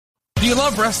you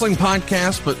love wrestling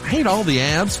podcasts but hate all the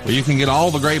ads? Well, you can get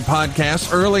all the great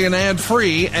podcasts early and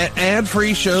ad-free at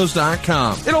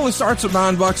adfreeshows.com. It only starts at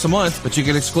 $9 a month, but you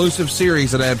get exclusive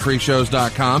series at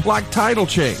adfreeshows.com like Title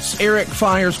Chase, Eric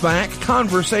Fires Back,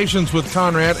 Conversations with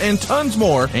Conrad, and tons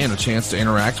more, and a chance to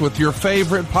interact with your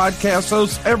favorite podcast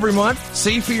hosts every month.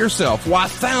 See for yourself why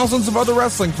thousands of other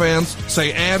wrestling fans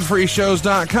say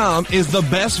adfreeshows.com is the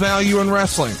best value in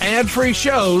wrestling.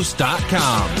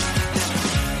 adfreeshows.com.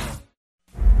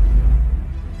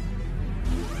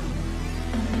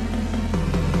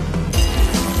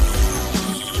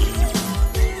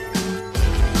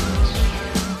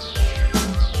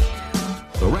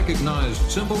 The recognized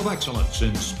symbol of excellence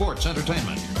in sports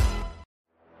entertainment.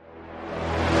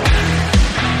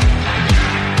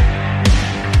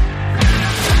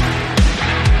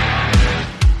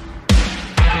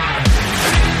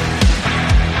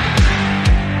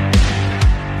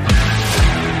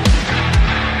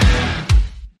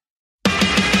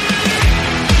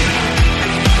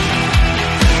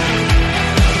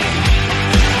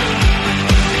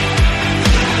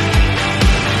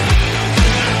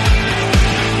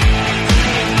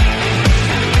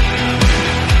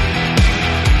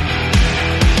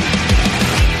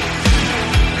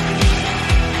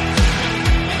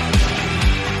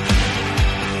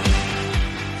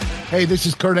 Hey, this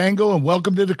is Kurt Angle, and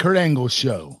welcome to the Kurt Angle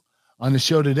Show. On the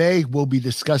show today, we'll be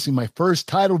discussing my first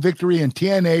title victory in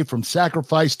TNA from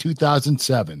Sacrifice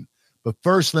 2007. But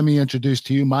first, let me introduce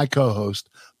to you my co-host,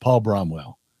 Paul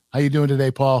Bromwell. How you doing today,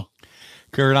 Paul?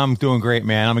 Kurt, I'm doing great,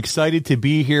 man. I'm excited to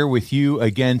be here with you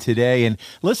again today. And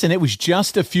listen, it was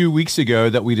just a few weeks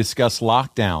ago that we discussed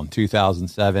Lockdown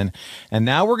 2007. And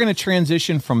now we're going to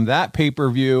transition from that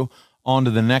pay-per-view on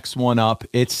to the next one up.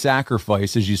 It's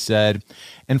Sacrifice, as you said.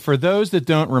 And for those that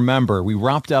don't remember, we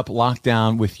wrapped up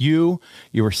Lockdown with you.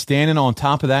 You were standing on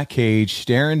top of that cage,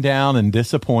 staring down in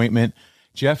disappointment.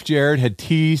 Jeff Jarrett had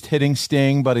teased hitting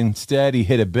Sting, but instead he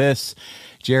hit Abyss.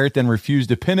 Jarrett then refused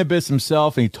to pin Abyss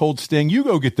himself, and he told Sting, "You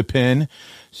go get the pin."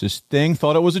 So Sting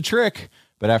thought it was a trick,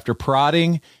 but after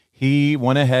prodding, he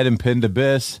went ahead and pinned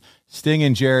Abyss. Sting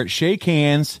and Jarrett shake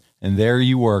hands, and there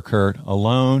you were, Kurt,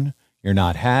 alone. You're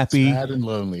not happy. Sad and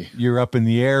lonely. You're up in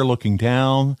the air looking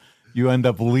down. You end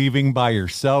up leaving by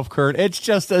yourself, Kurt. It's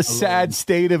just a sad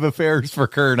state of affairs for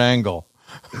Kurt Angle.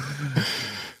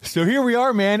 So here we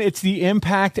are, man. It's the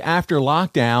Impact after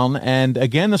Lockdown. And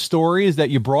again, the story is that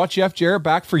you brought Jeff Jarrett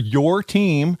back for your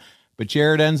team, but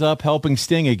Jarrett ends up helping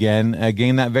Sting again,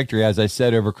 gain that victory, as I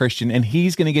said, over Christian. And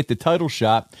he's going to get the title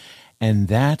shot. And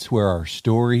that's where our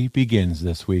story begins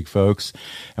this week, folks.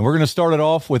 And we're going to start it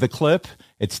off with a clip.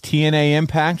 It's TNA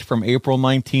Impact from April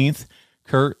 19th.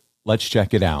 Kurt, let's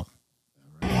check it out.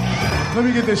 Let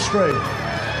me get this straight.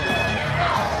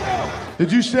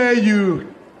 Did you say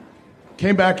you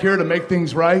came back here to make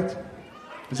things right?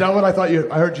 Is that what I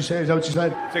heard you say? Is that what you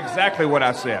said? That's exactly what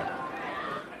I said.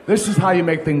 This is how you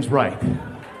make things right.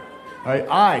 All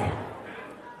right,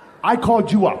 I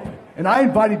called you up, and I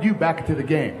invited you back into the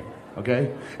game,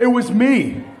 okay? It was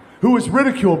me who was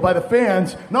ridiculed by the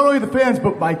fans, not only the fans,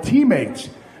 but my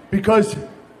teammates, because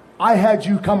I had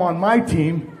you come on my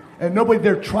team, and nobody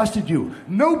there trusted you.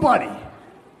 Nobody.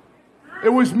 It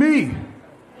was me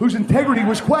whose integrity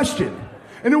was questioned.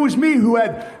 And it was me who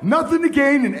had nothing to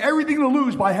gain and everything to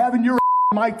lose by having your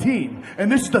on my team.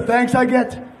 And this is the thanks I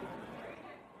get?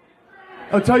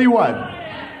 I'll tell you what.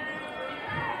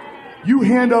 You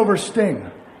hand over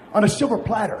Sting on a silver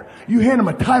platter. You hand him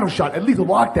a title shot at Lethal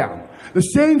Lockdown. The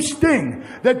same Sting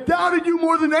that doubted you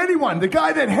more than anyone. The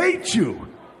guy that hates you.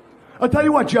 I'll tell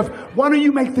you what, Jeff. Why don't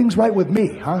you make things right with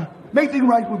me, huh? Make things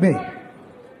right with me.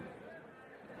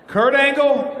 Kurt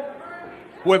Angle,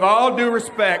 with all due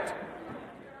respect,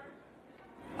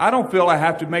 I don't feel I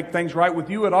have to make things right with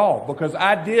you at all, because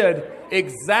I did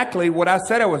exactly what I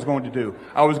said I was going to do.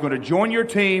 I was going to join your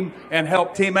team and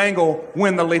help Team Angle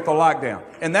win the Lethal Lockdown.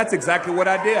 And that's exactly what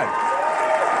I did.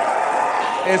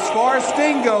 As far as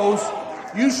Sting goes,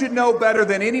 you should know better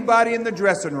than anybody in the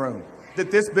dressing room that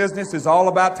this business is all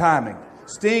about timing.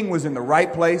 Sting was in the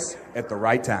right place at the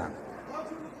right time.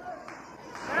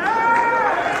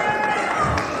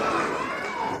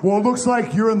 Well, it looks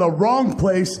like you're in the wrong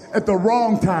place at the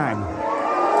wrong time.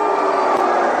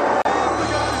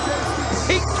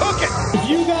 He took it! If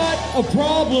you got a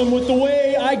problem with the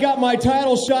way I got my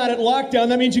title shot at Lockdown,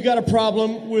 that means you got a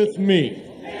problem with me.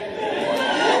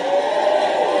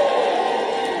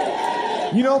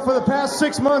 You know, for the past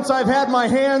 6 months, I've had my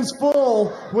hands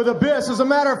full with Abyss. As a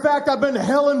matter of fact, I've been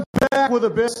hell and back with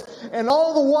Abyss. And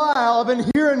all the while, I've been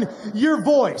hearing your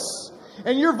voice.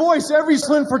 And your voice every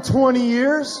wrestling for 20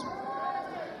 years.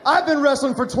 I've been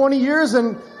wrestling for 20 years,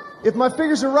 and If my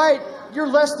figures are right, you're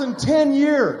less than 10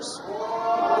 years.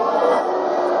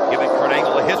 Giving Kurt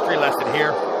Angle a history lesson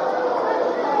here.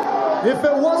 If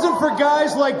it wasn't for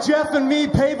guys like Jeff and me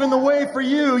paving the way for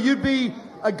you, you'd be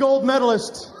a gold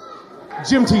medalist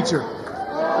gym teacher.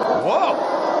 Whoa.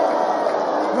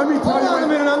 Let me tell you a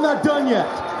minute, I'm not done yet.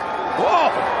 Whoa.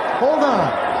 Hold on.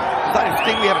 It's not even a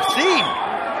thing we haven't seen.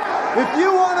 If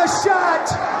you want a shot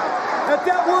at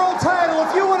that world title,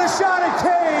 if you want a shot at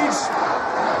Cage,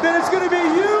 then it's going to be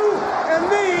you and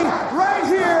me right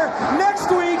here next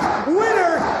week.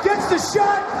 Winner gets the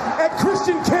shot at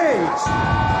Christian Cage.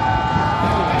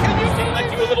 He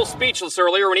left you a little speechless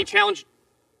earlier when he challenged.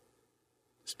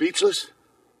 Speechless?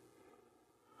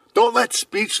 Don't let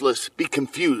speechless be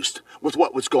confused with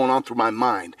what was going on through my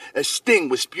mind as Sting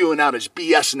was spewing out his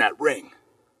BS in that ring.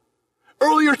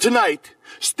 Earlier tonight,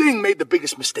 Sting made the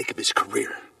biggest mistake of his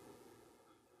career.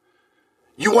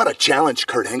 You want to challenge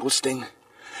Kurt Angle, Sting?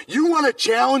 You want to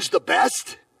challenge the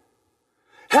best?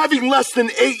 Having less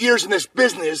than 8 years in this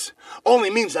business only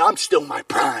means that I'm still in my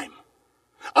prime.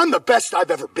 I'm the best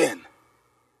I've ever been.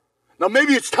 Now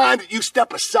maybe it's time that you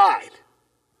step aside.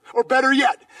 Or better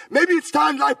yet, maybe it's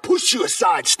time that I push you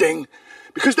aside, Sting.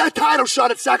 Because that title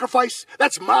shot at Sacrifice,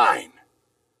 that's mine.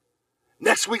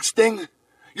 Next week, Sting,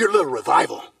 your little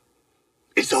revival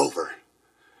is over.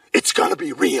 It's gonna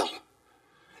be real.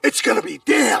 It's gonna be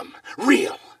damn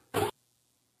real.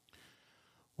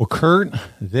 Well, Kurt,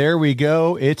 there we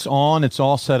go. It's on. It's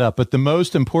all set up. But the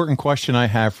most important question I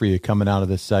have for you coming out of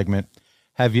this segment,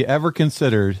 have you ever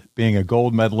considered being a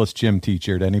gold medalist gym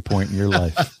teacher at any point in your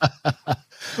life?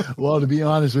 Well, to be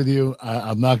honest with you,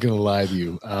 I'm not going to lie to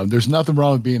you. There's nothing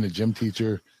wrong with being a gym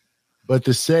teacher. But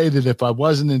to say that if I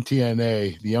wasn't in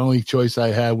TNA, the only choice I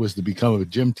had was to become a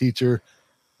gym teacher,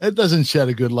 it doesn't shed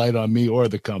a good light on me or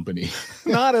the company.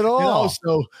 Not at all.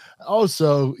 And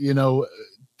also, you know,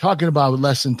 talking about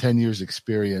less than 10 years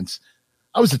experience,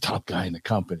 I was the top guy in the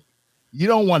company. You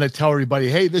don't want to tell everybody,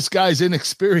 hey, this guy's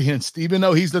inexperienced, even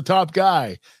though he's the top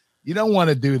guy. You don't want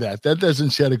to do that. That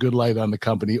doesn't shed a good light on the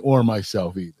company or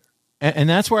myself either. And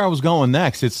that's where I was going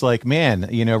next. It's like, man,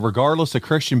 you know, regardless of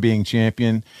Christian being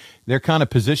champion, they're kind of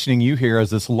positioning you here as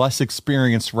this less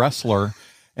experienced wrestler.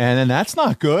 And that's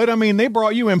not good. I mean, they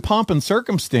brought you in pomp and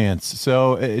circumstance.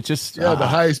 So it just... Yeah, the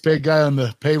highest paid guy on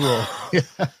the payroll.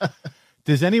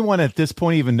 Does anyone at this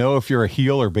point even know if you're a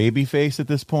heel or babyface at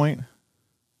this point?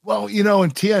 Well, you know,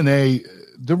 in TNA,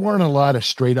 there weren't a lot of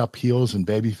straight up heels and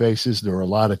baby faces. There were a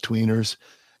lot of tweeners,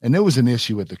 and there was an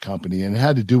issue with the company, and it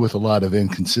had to do with a lot of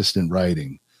inconsistent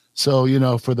writing. So, you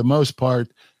know, for the most part,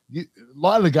 a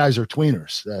lot of the guys are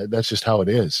tweeners. That's just how it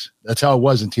is. That's how it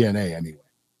was in TNA anyway.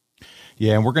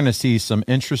 Yeah, and we're going to see some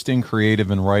interesting creative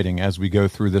and writing as we go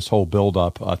through this whole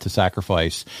build-up to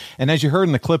Sacrifice. And as you heard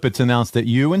in the clip, it's announced that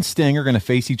you and Sting are going to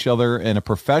face each other in a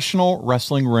professional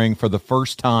wrestling ring for the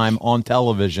first time on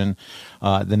television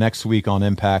the next week on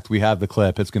Impact. We have the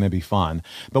clip. It's going to be fun.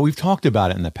 But we've talked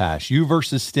about it in the past. You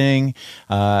versus Sting,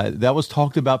 that was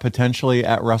talked about potentially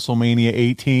at WrestleMania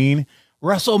 18.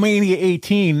 WrestleMania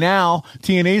 18. Now,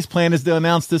 TNA's plan is to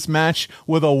announce this match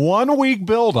with a 1 week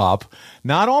build-up,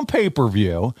 not on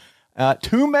pay-per-view. 2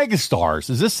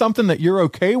 megastars. Is this something that you're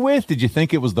okay with? Did you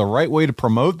think it was the right way to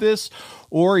promote this?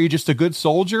 Or are you just a good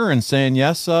soldier and saying,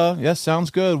 yes, sounds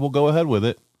good, we'll go ahead with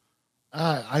it?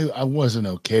 I wasn't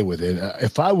okay with it.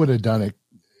 If I would have done it,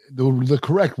 the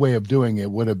correct way of doing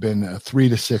it would have been a 3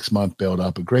 to 6 month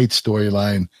build-up, a great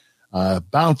storyline.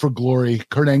 Bound for Glory,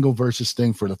 Kurt Angle versus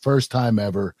Sting for the first time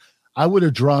ever. I would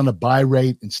have drawn a buy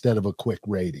rate instead of a quick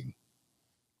rating.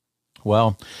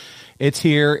 Well, it's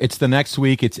here. It's the next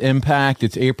week. It's Impact.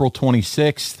 It's April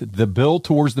 26th. The build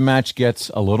towards the match gets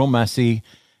a little messy.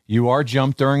 You are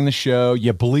jumped during the show.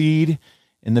 You bleed.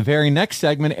 In the very next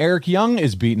segment, Eric Young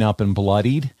is beaten up and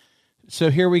bloodied. So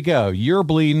here we go. You're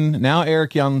bleeding. Now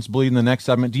Eric Young's bleeding the next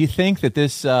segment. Do you think that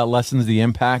this lessens the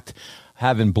impact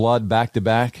having blood back to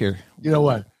back here? You know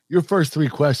what? Your first 3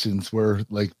 questions were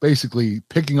like basically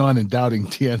picking on and doubting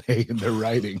TNA in their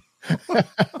writing.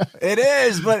 It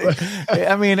is, but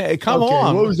I mean, come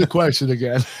on. What was the question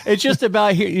again? It's just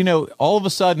about here, you know, all of a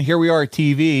sudden here we are at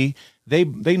TV. They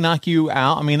knock you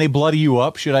out. I mean, they bloody you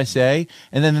up, should I say?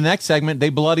 And then the next segment, they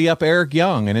bloody up Eric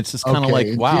Young, and it's just kind of like,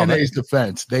 in wow. TNA's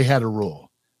defense, they had a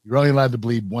rule. You're only allowed to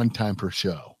bleed 1 time per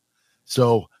show.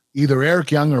 So either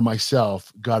Eric Young or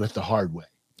myself got it the hard way.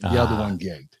 The other one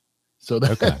gigged. So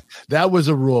that was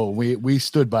a rule. We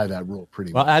stood by that rule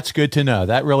pretty well. Well, that's good to know.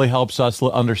 That really helps us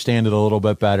understand it a little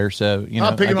bit better. So, you know,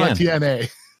 I'm picking on TNA.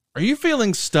 Are you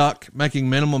feeling stuck making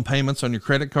minimum payments on your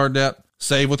credit card debt?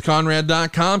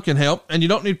 SaveWithConrad.com can help, and you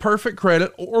don't need perfect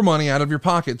credit or money out of your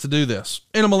pocket to do this.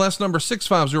 NMLS number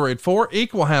 65084,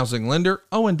 equal housing lender.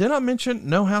 Oh, and did I mention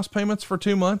no house payments for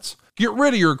 2 months? Get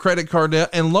rid of your credit card debt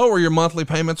and lower your monthly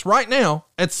payments right now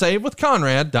at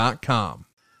SaveWithConrad.com.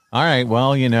 All right.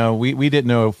 Well, we didn't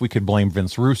know if we could blame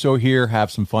Vince Russo here,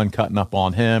 have some fun cutting up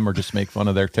on him, or just make fun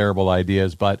of their terrible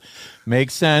ideas, but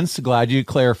makes sense. Glad you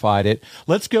clarified it.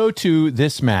 Let's go to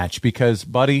this match because,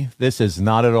 buddy, this is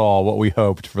not at all what we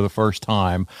hoped for the first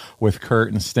time with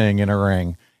Kurt and Sting in a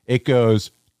ring. It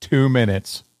goes 2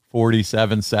 minutes,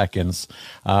 47 seconds.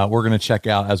 We're going to check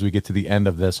out as we get to the end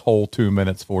of this whole 2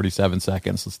 minutes, 47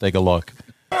 seconds. Let's take a look.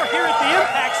 Here at the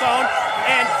Impact Zone,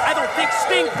 and I don't think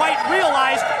Sting quite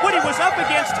realized what he was up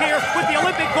against here with the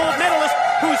Olympic gold medalist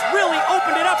who's really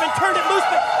opened it up and turned it loose,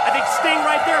 but I think Sting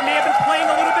right there may have been playing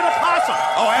a little bit of possum.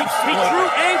 Oh, absolutely. He drew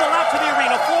Angle out to the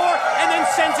arena floor and then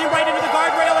sends him right into the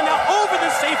guardrail and now over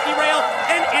the safety rail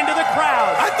and into the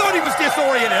crowd. I thought he was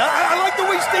disoriented. I like the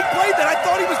way Sting played that. I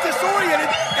thought he was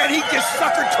disoriented, and he just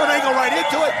suckered Kurt Angle right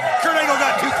into it. Kurt Angle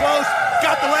got too close,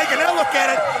 got the leg, and now look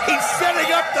at it. He's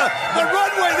setting up the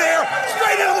runway there,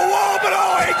 straight into the wall, but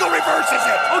Angle reverses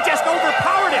it. Oh, just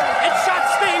overpowered him and shot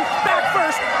Sting back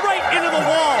first right into the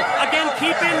wall. Again,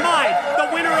 keep in mind, the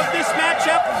winner of this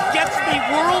matchup gets the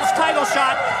world's title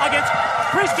shot against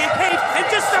Christian Cage. And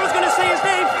just as I was going to say his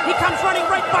name, he comes running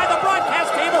right by the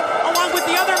broadcast table along with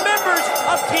the other members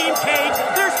of Team Cage.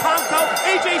 There's Tomko,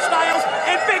 AJ Styles,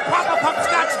 and Big Papa Pump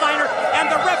Scott Steiner. And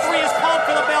the referee has called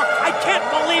for the bell. I can't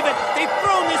believe it. They've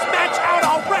thrown this match out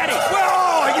already.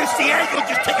 Well, you see Angle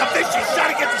just take a vicious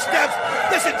shot against the steps.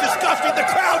 This is disgusting. The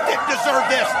crowd didn't deserve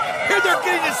this. Here they're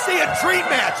getting to see a dream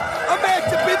match. A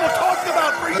match that people talked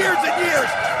about for years and years.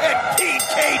 And Team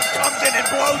Cage comes in and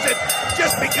blows it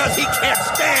just because he can't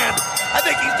stand. I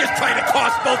think he's just trying to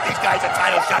cost both these guys a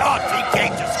title shot. Oh, Team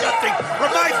Cage, disgusting.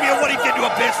 Reminds me of what he did to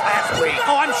Abyss last week.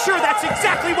 Oh, I'm sure that's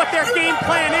exactly what their game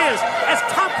plan is. As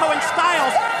Tomko and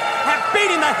Styles have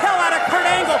beaten the hell out of Kurt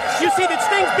Angle, you see that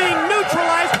Sting's being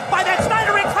neutralized by that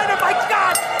Steiner incliner. My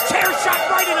God, chair shot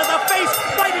right into the face,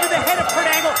 right into the head of Kurt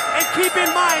Angle. And keep in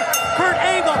mind, Kurt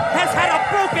Angle has had a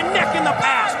broken neck in the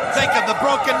past. Think of the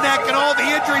broken neck and all the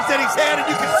injuries that he's had, and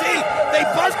you can see they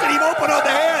busted him open on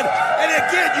the head. And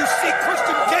again, you see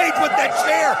Christian Cage with that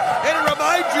chair, and it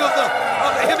reminds you of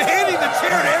him handing the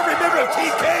chair to every member of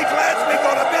Team Cage last week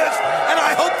on Abyss. And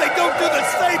I hope they don't do the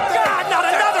same thing. God, not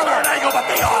another one. Angle, but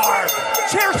they are.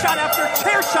 Chair shot after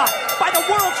chair shot by the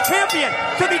world's champion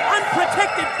to the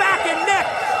unprotected back and neck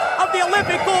of the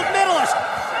Olympic gold medalist.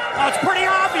 Well, it's pretty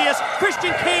obvious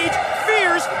Christian Cage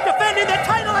fears defending the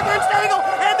title against Angle,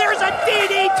 and there's a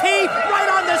DDT right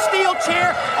on the steel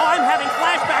chair. Oh, I'm having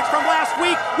flashbacks from last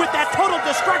week with that total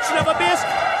destruction of Abyss.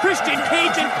 Christian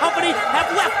Cage and company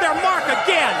have left their mark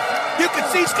again. You can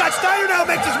see Scott Steiner now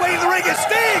makes his way to the ring as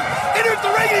Sting enters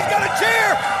the ring. He's got a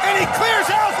chair, and he clears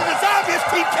house, and it's obvious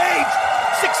Team Cage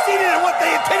succeeded in what they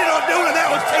intended on doing, and that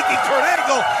was taking Kurt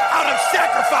Angle out of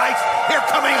sacrifice here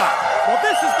coming up. Well,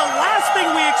 this is the last thing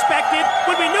we expected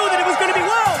when we knew that it was going to be,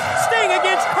 Sting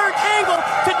against Kurt Angle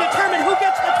to determine who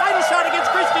gets the title shot against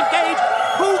Christian Cage.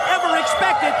 Who ever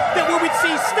expected that we would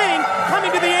see Sting coming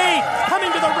to the aid,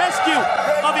 coming to the rescue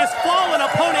of his fallen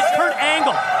opponent, Kurt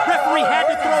Angle? Referee had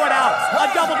to throw it out. A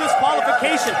double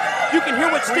disqualification. You can hear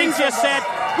what Sting just said.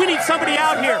 We need somebody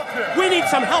out here. We need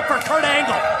some help for Kurt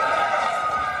Angle.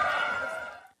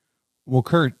 Well,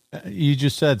 Kurt, you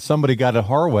just said somebody got it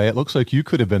hard way. It looks like you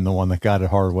could have been the one that got it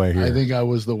hard way here. I think I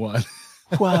was the one.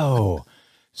 Whoa.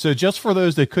 So just for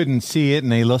those that couldn't see it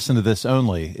and they listened to this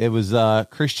only, it was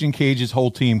Christian Cage's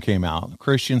whole team came out.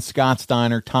 Christian, Scott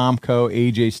Steiner, Tomko,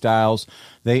 AJ Styles.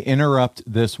 They interrupt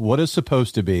this, what is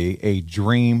supposed to be a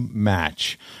dream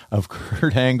match of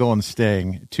Kurt Angle and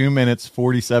Sting. 2 minutes,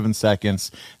 47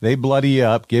 seconds. They bloody you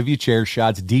up, give you chair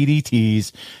shots,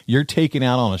 DDTs. You're taken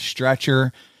out on a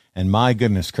stretcher. And my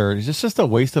goodness, Kurt, it's just a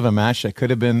waste of a match that could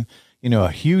have been, a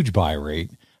huge buy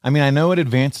rate. I mean, I know it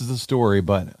advances the story,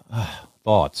 but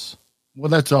thoughts? Well,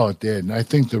 that's all it did. And I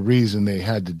think the reason they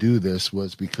had to do this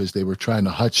was because they were trying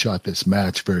to hotshot this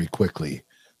match very quickly,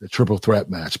 the triple threat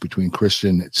match between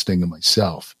Christian, Sting, and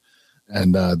myself.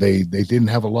 And they didn't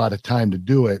have a lot of time to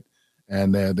do it,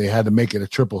 and they had to make it a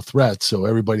triple threat, so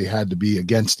everybody had to be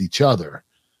against each other.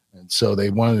 And so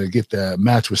they wanted to get the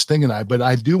match with Sting and I. But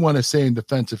I do want to say in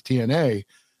defense of TNA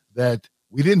that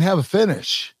we didn't have a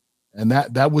finish. And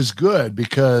that was good,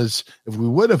 because if we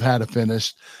would have had a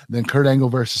finish, then Kurt Angle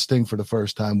versus Sting for the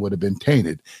first time would have been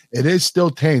tainted. It is still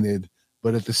tainted,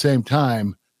 but at the same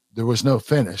time, there was no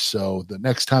finish. So the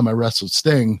next time I wrestled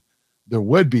Sting, there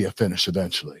would be a finish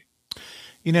eventually.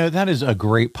 You know, that is a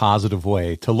great positive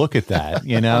way to look at that,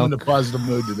 you know. I'm in a positive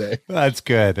mood today. That's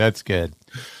good. That's good.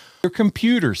 Your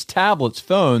computers, tablets,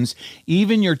 phones,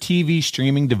 even your TV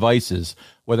streaming devices,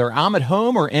 whether I'm at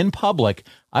home or in public,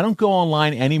 I don't go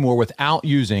online anymore without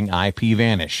using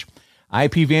IPVanish.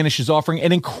 IPVanish is offering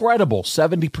an incredible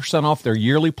 70% off their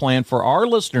yearly plan for our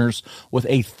listeners with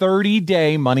a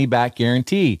 30-day money-back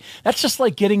guarantee. That's just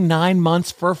like getting 9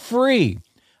 months for free.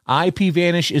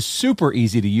 IPVanish is super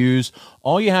easy to use.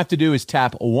 All you have to do is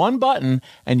tap one button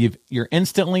and you're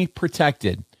instantly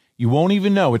protected. You won't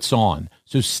even know it's on.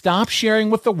 So stop sharing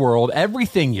with the world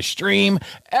everything you stream,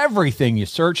 everything you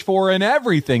search for, and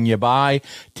everything you buy.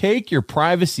 Take your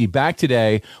privacy back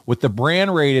today with the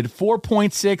brand rated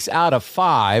 4.6 out of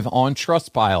 5 on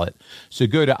Trustpilot. So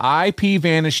go to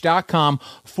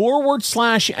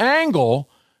IPVanish.com/angle.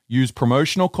 Use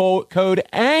promotional code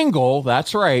ANGLE,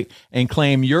 that's right, and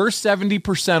claim your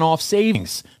 70% off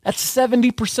savings. That's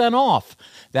 70% off.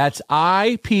 That's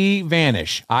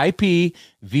IPVanish,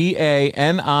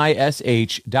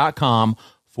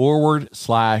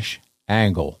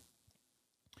 IPVanish.com/angle.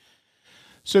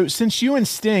 So since you and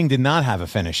Sting did not have a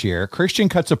finish here, Christian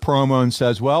cuts a promo and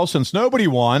says, well, since nobody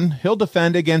won, he'll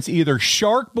defend against either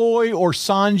Shark Boy or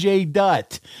Sanjay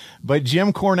Dutt. But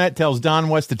Jim Cornette tells Don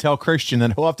West to tell Christian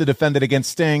that he'll have to defend it against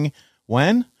Sting.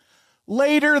 When?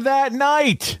 Later that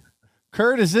night.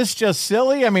 Kurt, is this just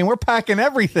silly? I mean, we're packing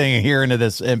everything here into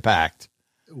this Impact.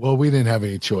 Well, we didn't have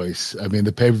any choice. I mean,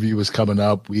 the pay-per-view was coming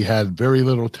up. We had very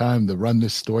little time to run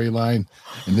this storyline,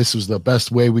 and this was the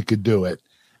best way we could do it.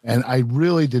 And I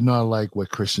really did not like what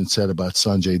Christian said about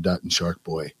Sanjay Dutt and Shark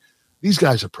Boy. These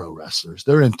guys are pro wrestlers.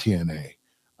 They're in TNA.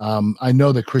 I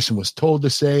know that Christian was told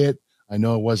to say it. I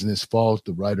know it wasn't his fault.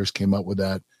 The writers came up with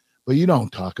that. But you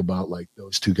don't talk about like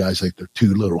those two guys like they're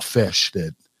two little fish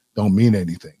that don't mean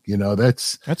anything. You know,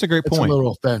 that's a great point. A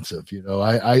little offensive. You know,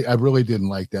 I really didn't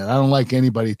like that. I don't like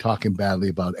anybody talking badly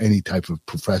about any type of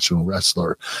professional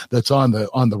wrestler that's on the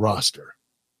roster.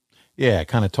 Yeah,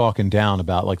 kind of talking down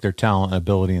about like their talent,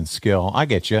 ability, and skill. I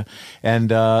get you.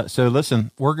 And so listen,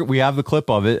 we have the clip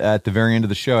of it at the very end of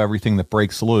the show, everything that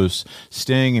breaks loose.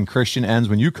 Sting and Christian ends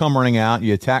when you come running out,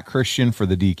 you attack Christian for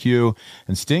the DQ,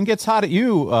 and Sting gets hot at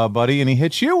you, buddy, and he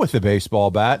hits you with the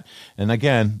baseball bat. And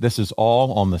again, this is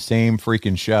all on the same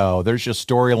freaking show. There's just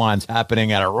storylines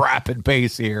happening at a rapid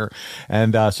pace here.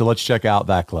 And so let's check out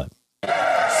that clip.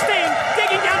 Sting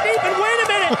digging down deep, and wait a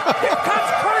minute, here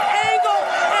comes Kurt Angle,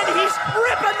 and he's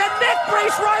ripping the neck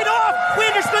brace right off. We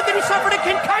understood that he suffered a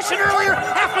concussion earlier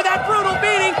after that brutal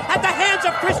beating at the hands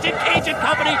of Christian Cage and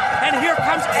company, and here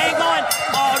comes Angle, and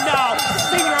oh no,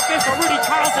 senior official Rudy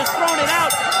Charles has thrown it out.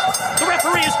 The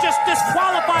referee has just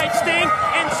disqualified Sting,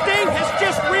 and Sting has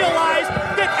just realized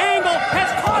that Angle has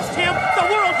cost him the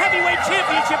World Heavyweight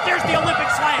Championship. There's the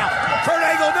Olympic slam. Kurt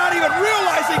Angle not even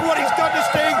realizing what he's done to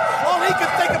Sting. All he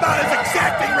can think about is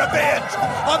exacting revenge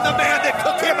on the man that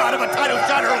took him out of a title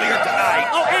shot earlier tonight.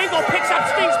 Oh, Angle picks up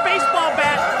Sting's baseball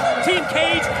bat. Team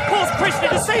Cage pulls Christian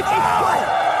to safety. Oh,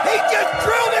 he just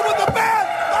drilled him with the bat.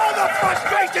 Oh, the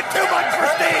frustration, too much for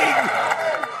Sting.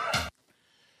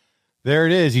 There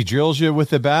it is. He drills you with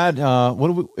the bat.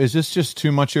 Is this just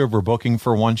too much overbooking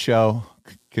for one show?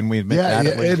 Can we admit that?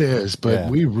 Yeah, it is, but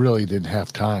we really didn't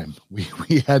have time. We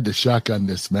had to shotgun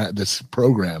this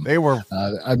program. They were.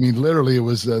 I mean, literally, it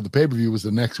was the pay-per-view was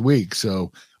the next week,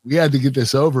 so we had to get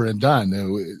this over and done.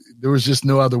 There was just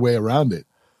no other way around it.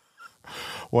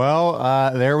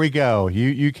 Well, there we go.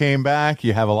 You came back.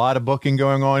 You have a lot of booking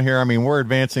going on here. I mean, we're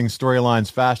advancing storylines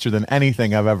faster than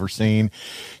anything I've ever seen.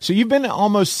 So you've been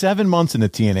almost 7 months into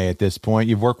TNA at this point.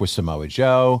 You've worked with Samoa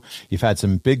Joe. You've had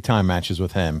some big-time matches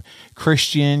with him.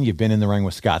 Christian, you've been in the ring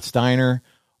with Scott Steiner.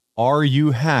 Are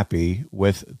you happy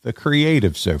with the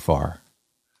creative so far?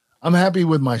 I'm happy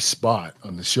with my spot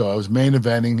on the show. I was main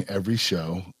eventing every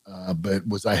show, but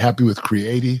was I happy with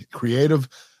creative?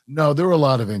 No, there were a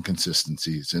lot of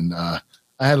inconsistencies, and I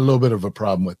had a little bit of a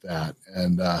problem with that.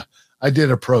 And I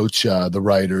did approach the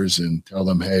writers and tell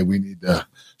them, hey, we need to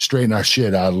straighten our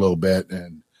shit out a little bit.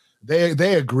 And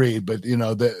they agreed, but, you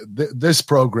know, this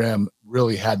program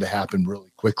really had to happen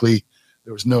really quickly.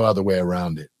 There was no other way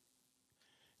around it.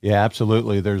 Yeah,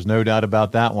 absolutely. There's no doubt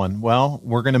about that one. Well,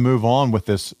 we're going to move on with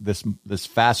this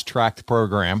fast-tracked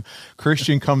program.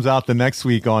 Christian comes out the next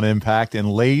week on Impact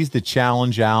and lays the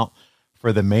challenge out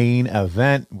for the main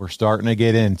event. We're starting to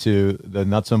get into the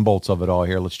nuts and bolts of it all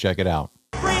here. Let's check it out.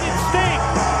 Brandon Sting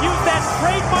used that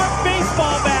trademark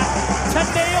baseball bat to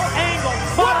nail Angle.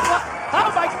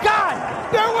 Oh my God!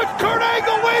 There was Kurt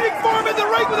Angle waiting for him in the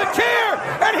ring with a chair,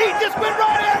 and he just went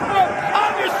right after him.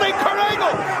 Obviously, Kurt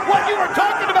Angle, what you were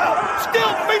talking about,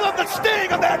 still feeling the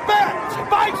sting of that bat.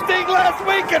 last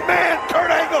week, and man,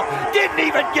 Kurt Angle didn't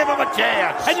even give him a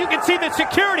chance. And you can see that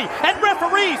security and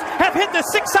referees have hit the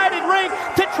six-sided ring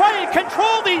to try and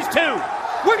control these two.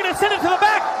 We're going to send it to the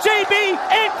back, JB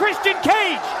and Christian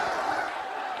Cage.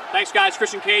 Thanks, guys.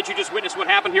 Christian Cage, you just witnessed what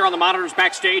happened here on the monitors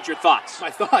backstage. Your thoughts?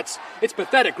 My thoughts? It's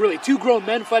pathetic, really. Two grown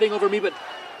men fighting over me, but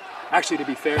actually, to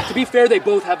be fair, they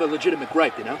both have a legitimate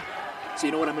gripe, you know? So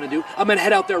you know what I'm going to do? I'm going to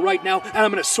head out there right now, and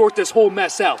I'm going to sort this whole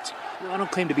mess out. You know, I don't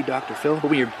claim to be Dr. Phil,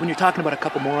 but when you're talking about a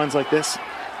couple morons like this,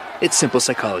 it's simple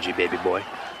psychology, baby boy.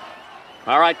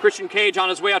 All right, Christian Cage on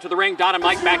his way out to the ring. Don and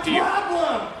Mike, back to you.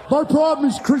 My problem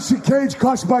is Christian Cage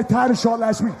cost my title shot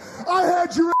last week. I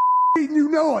had your and you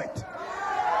know it.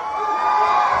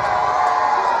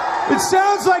 It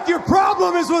sounds like your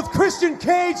problem is with Christian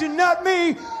Cage and not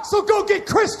me, so go get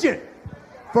Christian.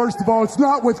 First of all, it's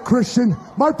not with Christian.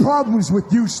 My problem is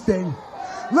with you, Sting.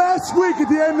 Last week at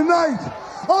the end of the night,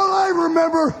 all I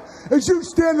remember is you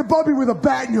standing above me with a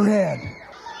bat in your hand.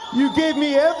 You gave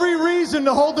me every reason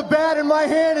to hold the bat in my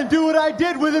hand and do what I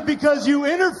did with it because you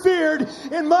interfered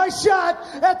in my shot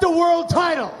at the world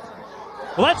title.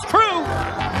 Well, that's true.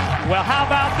 Well, how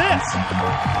about this?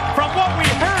 From what we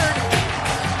heard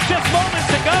just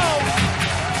moments ago,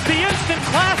 the instant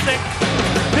classic,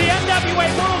 the NWA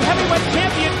World Heavyweight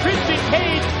Champion Christian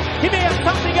Cage, he may have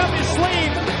something up his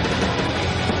sleeve.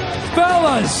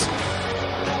 Fellas,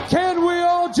 can we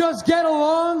all just get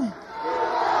along?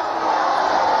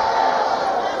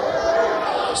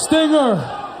 Stinger,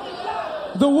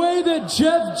 the way that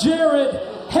Jeff Jarrett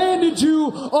handed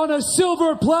you on a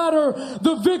silver platter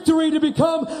the victory to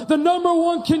become the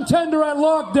 #1 contender at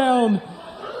Lockdown,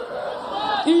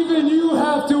 even you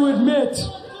have to admit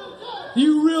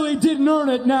you really didn't earn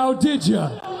it now, did you?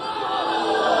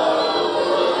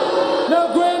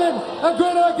 Now, granted,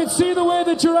 I can see the way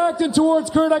that you're acting towards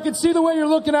Kurt. I can see the way you're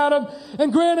looking at him.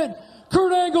 And granted,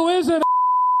 Kurt Angle is an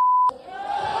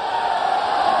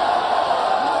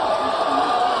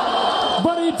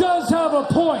but he does have a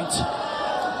point.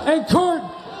 And Kurt,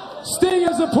 Sting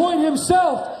has a point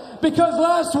himself, because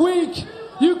last week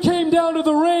you came down to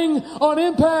the ring on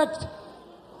Impact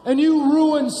and you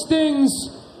ruined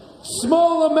Sting's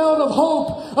small amount of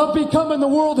hope of becoming the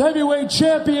World Heavyweight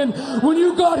Champion when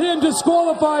you got him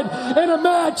disqualified in a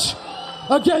match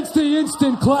against the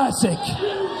Instant Classic.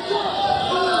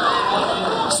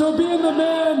 So being the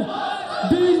man,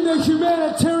 being the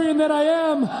humanitarian that I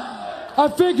am, I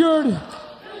figured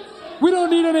we don't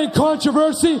need any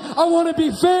controversy. I want to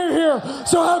be fair here.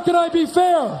 So how can I be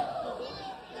fair?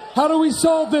 How do we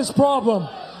solve this problem?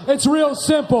 It's real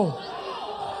simple.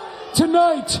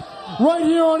 Tonight, right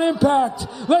here on Impact,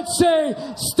 let's say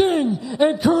Sting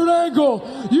and Kurt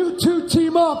Angle, you two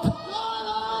team up.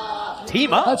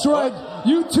 Team up? That's right.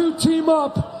 You two team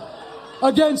up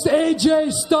against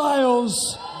AJ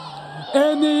Styles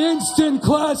and the Instant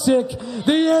Classic,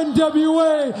 the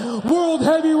NWA World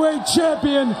Heavyweight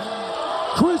Champion,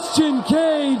 Christian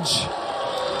Cage.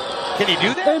 Can he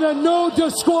do that? In a no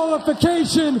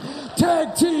disqualification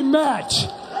tag team match.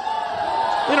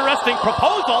 Interesting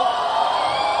proposal.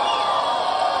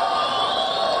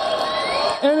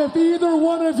 And if either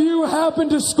one of you happen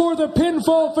to score the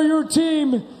pinfall for your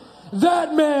team,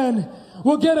 that man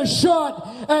will get a shot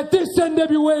at this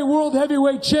NWA World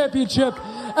Heavyweight Championship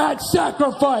at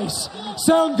Sacrifice.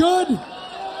 Sound good?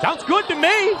 Sounds good to me.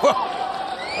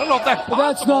 I don't know if that's possible.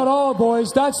 But that's not all,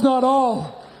 boys. That's not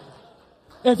all.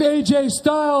 If AJ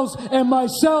Styles and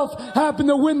myself happen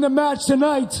to win the match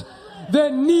tonight,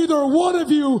 then neither one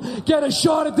of you get a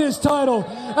shot at this title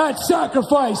at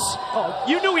Sacrifice. Oh,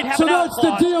 you knew we'd have so an that's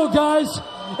the deal, guys.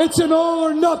 It's an all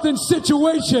or nothing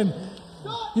situation.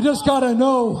 You just gotta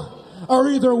know, are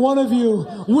either one of you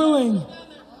willing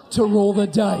to roll the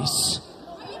dice?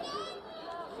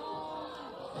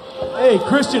 Hey,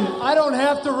 Christian, I don't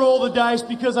have to roll the dice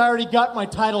because I already got my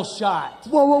title shot.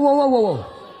 Whoa.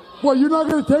 What, you're not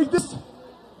going to take this?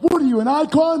 What are you, an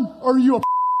icon? Or are you a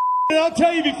And I'll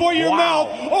tell you, before your mouth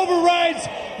overrides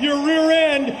your rear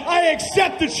end, I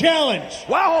accept the challenge.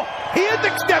 Wow, he is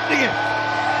accepting it.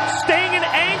 Sting and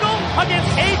Angle against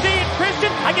AJ and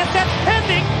Christian. I guess that's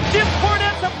pending Jim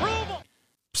Cornette's approval.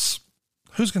 Psst.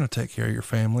 Who's going to take care of your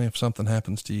family if something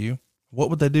happens to you? What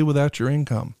would they do without your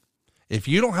income? If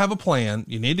you don't have a plan,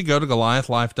 you need to go to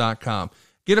GoliathLife.com.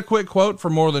 Get a quick quote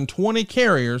from more than 20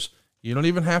 carriers. You don't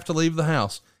even have to leave the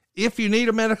house. If you need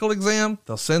a medical exam,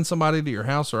 they'll send somebody to your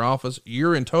house or office.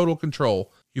 You're in total control.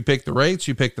 You pick the rates,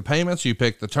 you pick the payments, you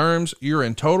pick the terms. You're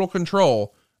in total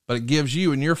control, but it gives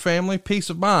you and your family peace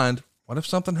of mind. What if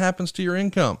something happens to your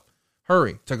income?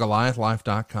 Hurry to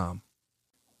GoliathLife.com.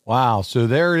 Wow. So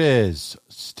there it is.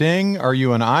 Sting, are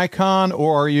you an icon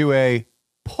or are you a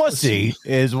Pussy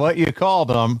is what you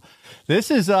called him.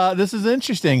 This is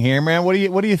interesting here, man. What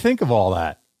do you think of all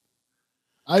that?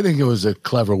 I think it was a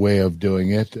clever way of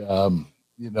doing it.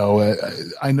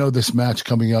 I know this match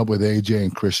coming up with AJ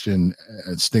and Christian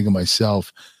and Sting and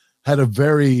myself had a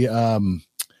very a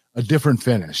different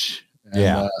finish.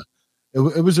 And,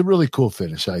 it was a really cool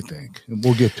finish, I think. And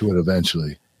we'll get to it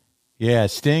eventually. Yeah,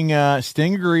 Sting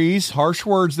agrees. Harsh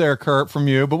words there, Kurt, from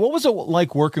you. But what was it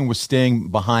like working with Sting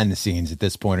behind the scenes at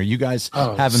this point? Are you guys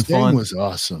having Sting fun? Sting was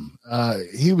awesome.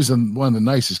 He was one of the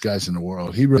nicest guys in the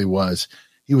world. He really was.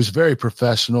 He was very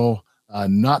professional,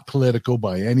 not political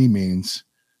by any means.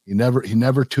 He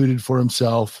never tooted for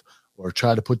himself or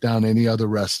tried to put down any other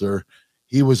wrestler.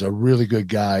 He was a really good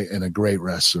guy and a great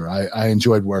wrestler. I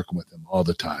enjoyed working with him all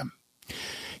the time.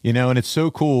 And it's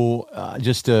so cool,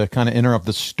 just to kind of interrupt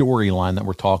the storyline that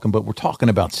we're talking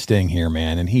about Sting here,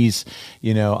 man. And he's,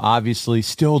 obviously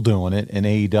still doing it in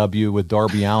AEW with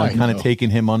Darby Allin, kind of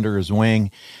taking him under his wing.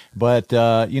 But,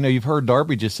 you've heard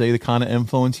Darby just say the kind of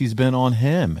influence he's been on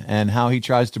him and how he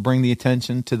tries to bring the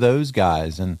attention to those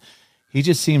guys. And he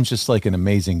just seems just like an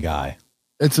amazing guy.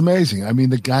 It's amazing. I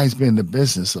mean, the guy's been in the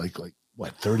business like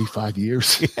 35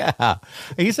 years? Yeah.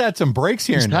 He's had some breaks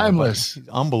here. He's timeless. He's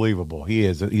unbelievable.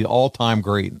 He's all-time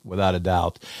great, without a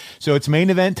doubt. So it's main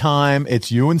event time.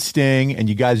 It's you and Sting, and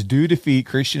you guys do defeat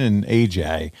Christian and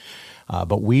AJ.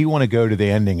 But we want to go to the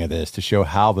ending of this to show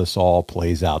how this all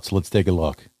plays out. So let's take a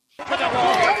look.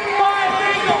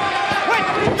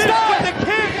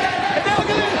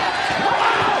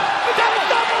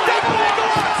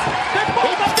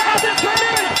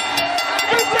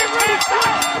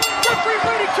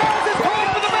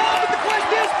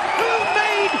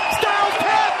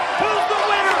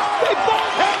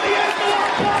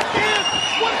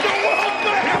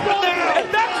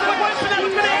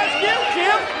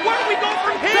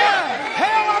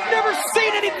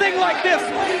 Like this.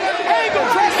 Angle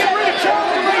tries to get rid of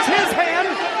Charles to raise his hand.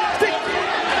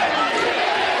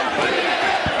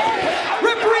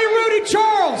 Referee Rudy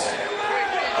Charles,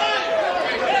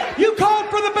 you called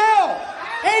for the bell.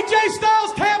 AJ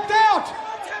Styles tapped out.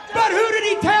 But who did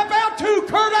he tap out to?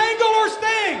 Kurt Angle or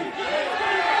Sting?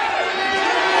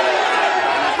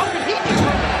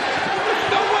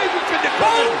 No way we could have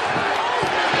both.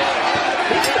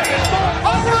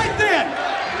 All right then.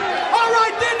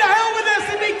 To hell with this.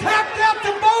 If he tapped out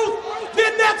to both,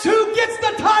 then that's who gets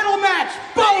the title match.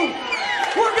 Boom.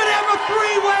 We're going to have a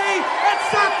three-way at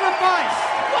Sacrifice.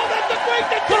 Oh, that's a great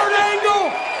thing. Kurt Angle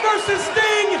versus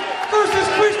Sting versus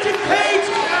Christian Cage.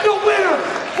 The winner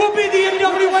will be the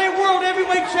NWA World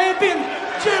Heavyweight Champion.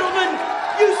 Gentlemen,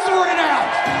 you sort it out.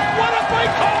 What a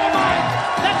great call, Mike.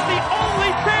 That's the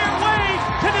only fair way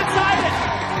to decide it.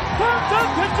 Thumbs up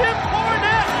to Jim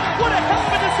Cornette. What a hell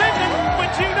of a decision. But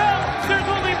there's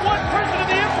only one person in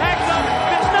the Impact Zone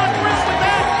that's not thrilled with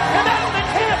that, and that's the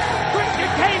champ. Christian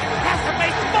Cage has to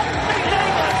make both things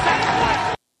able to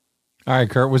satisfy. All right,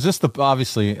 Kurt, was this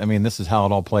obviously, I mean, this is how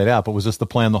it all played out, but was this the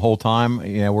plan the whole time?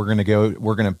 We're going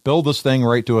to build this thing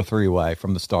right to a three-way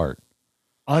from the start.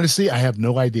 Honestly, I have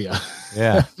no idea.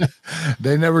 Yeah.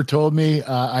 They never told me.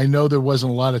 I know there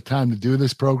wasn't a lot of time to do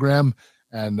this program,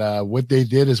 and what they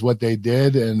did is what they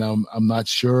did, and I'm not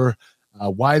sure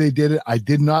why they did it. I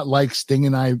did not like Sting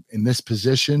and I in this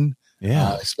position,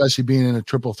 especially being in a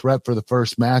triple threat for the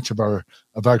first match of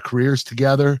our careers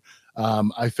together.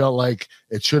 I felt like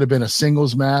it should have been a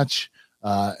singles match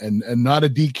and not a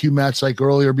DQ match like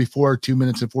earlier before 2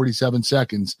 minutes and 47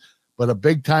 seconds, but a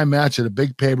big time match at a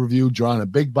big pay-per-view, drawing a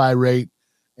big buy rate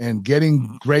and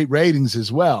getting great ratings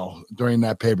as well during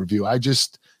that pay-per-view. I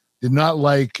just did not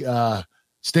like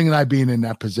Sting and I being in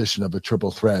that position of a triple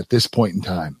threat at this point in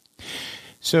time.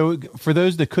 So for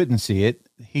those that couldn't see it,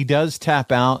 he does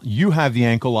tap out. You have the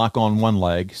ankle lock on one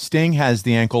leg. Sting has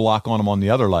the ankle lock on him on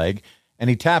the other leg, and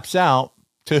he taps out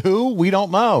to who? We don't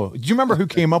know. Do you remember who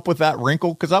came up with that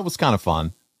wrinkle? Because that was kind of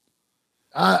fun.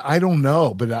 I don't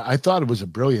know, but I thought it was a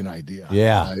brilliant idea.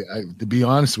 Yeah. To be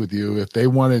honest with you, if they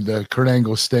wanted Kurt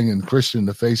Angle, Sting, and Christian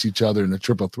to face each other in a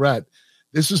triple threat,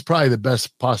 this was probably the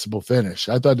best possible finish.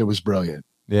 I thought it was brilliant.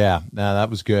 Yeah, no, that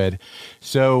was good.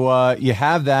 So you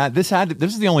have that. This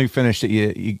is the only finish that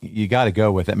you got to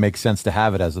go with. It makes sense to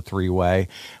have it as a three-way.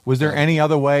 Was there any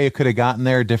other way it could have gotten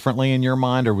there differently in your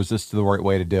mind, or was this the right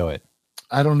way to do it?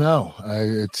 I don't know.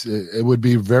 It would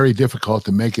be very difficult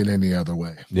to make it any other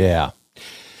way. Yeah.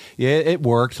 It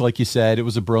worked. Like you said, it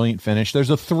was a brilliant finish. There's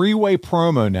a 3-way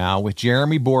promo now with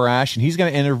Jeremy Borash, and he's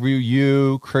going to interview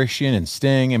you, Christian, and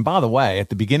Sting. And by the way, at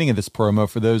the beginning of this promo,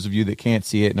 for those of you that can't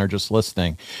see it and are just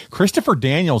listening, Christopher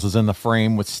Daniels is in the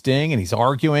frame with Sting, and he's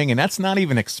arguing, and that's not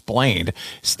even explained.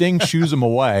 Sting shoos him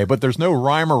away, but there's no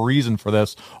rhyme or reason for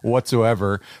this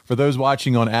whatsoever. For those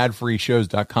watching on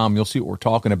adfreeshows.com, you'll see what we're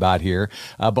talking about here.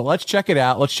 But let's check it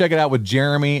out. Let's check it out with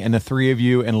Jeremy and the three of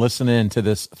you and listen in to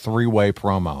this 3-way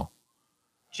promo.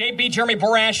 JB Jeremy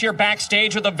Borash here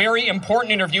backstage with a very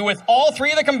important interview with all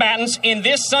three of the combatants in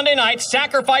this Sunday night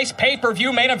Sacrifice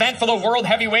pay-per-view main event for the World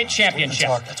Heavyweight Championship.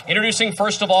 Introducing,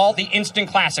 first of all, the instant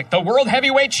classic, the World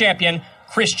Heavyweight Champion,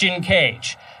 Christian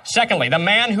Cage. Secondly, the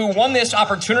man who won this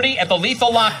opportunity at the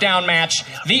Lethal Lockdown match,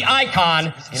 the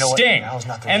icon, Sting.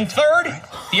 And third,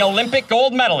 the Olympic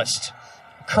gold medalist,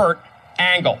 Kurt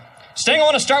Angle. Sting, I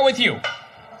want to start with you.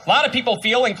 A lot of people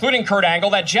feel, including Kurt Angle,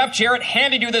 that Jeff Jarrett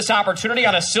handed you this opportunity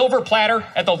on a silver platter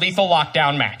at the Lethal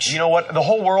Lockdown match. You know what? The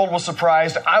whole world was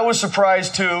surprised. I was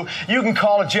surprised, too. You can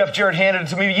call it Jeff Jarrett handed it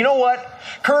to me. You know what?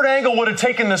 Kurt Angle would have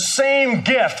taken the same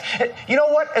gift. You know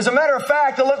what? As a matter of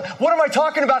fact, what am I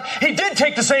talking about? He did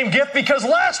take the same gift because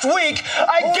last week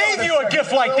I gave you a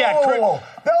gift like that, Kurt.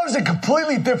 That was a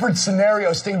completely different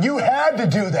scenario, Sting. You had to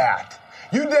do that.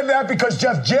 You did that because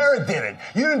Jeff Jarrett did it.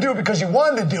 You didn't do it because you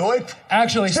wanted to do it.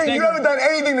 Actually, Stinger, you haven't done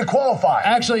anything to qualify.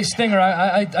 Actually, Stinger,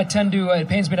 I tend to, it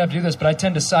pains me to have to do this, but I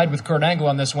tend to side with Kurt Angle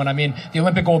on this one. I mean, the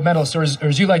Olympic gold medalist, or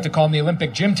as you like to call him, the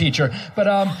Olympic gym teacher. But,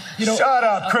 you know. Shut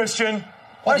up, Christian.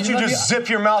 Why don't you just zip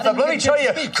your mouth up? Let me tell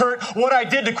you, Kurt, what I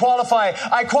did to qualify.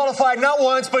 I qualified not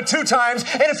once, but 2 times.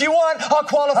 And if you want, I'll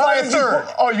qualify a third.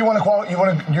 You want to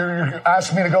qualify? You're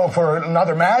asking me to go for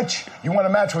another match? You want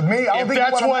a match with me? If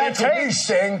that's what it takes.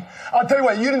 Sting. I'll tell you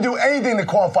what, you didn't do anything to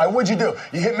qualify. What'd you do?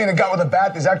 You hit me in the gut with a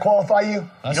bat. Does that qualify you?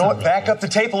 You know what? Back up the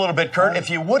tape a little bit, Kurt. If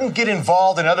you wouldn't get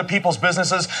involved in other people's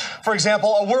businesses, for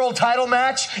example, a world title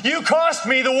match, you cost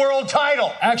me the world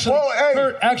title.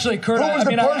 Actually, Kurt, who was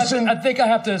the person? I think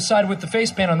I have to side with the face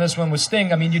paint on this one with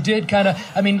Sting. I mean, you did kind of,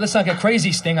 let's not get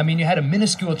crazy, Sting. I mean, you had a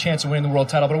minuscule chance of winning the world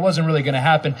title, but it wasn't really going to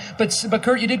happen. But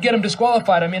Kurt, you did get him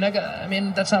disqualified. I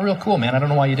mean, that's not real cool, man. I don't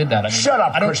know why you did that. Shut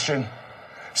up, Christian.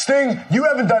 Sting, you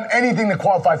haven't done anything to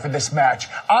qualify for this match.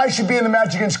 I should be in the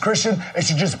match against Christian. It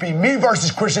should just be me versus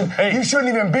Christian. Hey, you shouldn't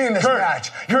even be in this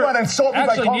match. You want to insult me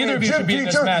by calling me a gym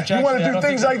teacher? You want to do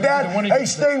things like that? Hey,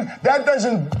 Sting, that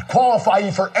doesn't qualify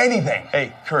you for anything.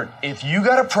 Hey, Kurt, if you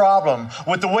got a problem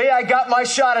with the way I got my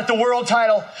shot at the world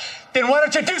title, then why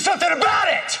don't you do something about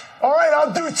it? All right,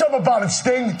 I'll do something about it,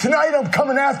 Sting. Tonight I'm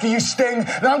coming after you, Sting,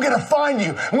 and I'm going to find you.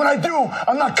 And when I do,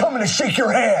 I'm not coming to shake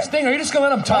your hand. Sting, are you just going to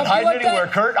let him talk to you like that? I'm not hiding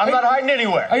anywhere, Kurt. I'm not hiding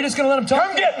anywhere. Are you just going to let him talk?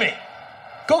 Come get me.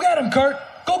 Go get him, Kurt.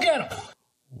 Go get him.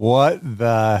 What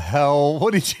the hell?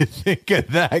 What did you think of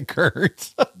that,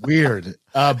 Kurt? Weird.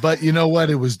 But you know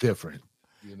what? It was different.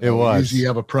 It was. Usually you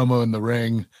have a promo in the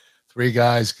ring, 3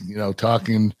 guys,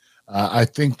 talking. I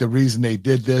think the reason they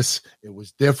did this, it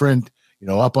was different.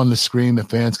 Up on the screen, the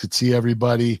fans could see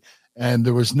everybody, and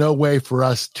there was no way for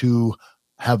us to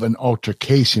have an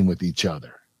altercation with each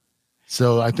other.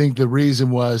 So I think the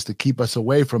reason was to keep us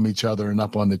away from each other and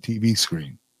up on the TV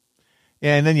screen.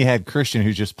 Yeah, and then you had Christian,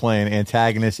 who's just playing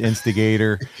antagonist,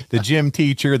 instigator, the gym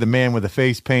teacher, the man with the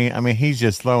face paint. I mean, he's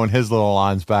just throwing his little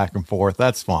lines back and forth.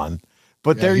 That's fun.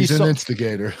 But yeah, he's an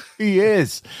instigator. He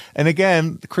is. And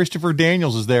again, Christopher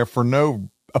Daniels is there for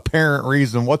no apparent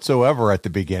reason whatsoever at the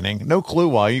beginning. No clue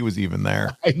why he was even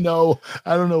there. I know.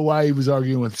 I don't know why he was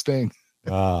arguing with Sting.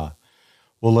 Well,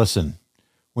 listen,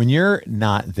 when you're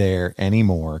not there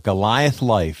anymore, Goliath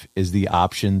Life is the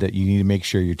option that you need to make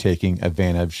sure you're taking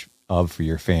advantage of for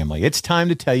your family. It's time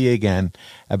to tell you again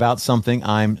about something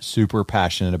I'm super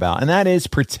passionate about, and that is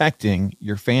protecting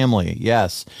your family.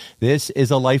 Yes, this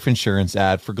is a life insurance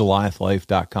ad for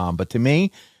GoliathLife.com, but to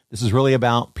me, this is really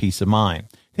about peace of mind.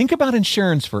 Think about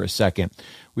insurance for a second.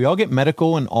 We all get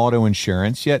medical and auto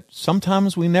insurance, yet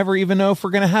sometimes we never even know if we're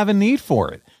going to have a need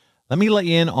for it. Let me let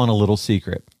you in on a little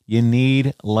secret. You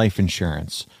need life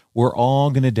insurance. We're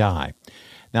all going to die.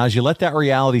 Now, as you let that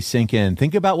reality sink in,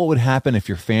 think about what would happen if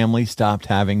your family stopped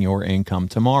having your income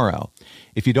tomorrow.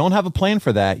 If you don't have a plan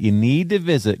for that, you need to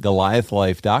visit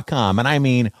GoliathLife.com, and I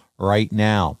mean right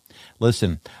now.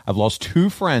 Listen, I've lost 2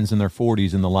 friends in their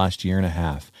 40s in the last year and a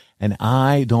half. And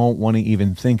I don't want to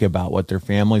even think about what their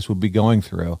families would be going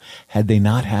through had they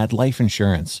not had life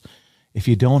insurance. If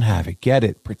you don't have it, get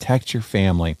it. Protect your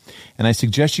family. And I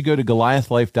suggest you go to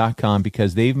GoliathLife.com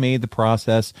because they've made the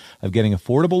process of getting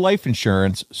affordable life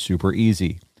insurance super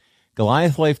easy.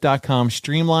 GoliathLife.com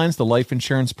streamlines the life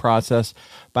insurance process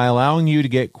by allowing you to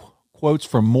get quotes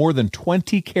from more than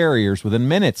 20 carriers within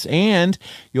minutes, and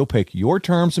you'll pick your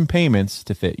terms and payments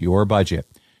to fit your budget.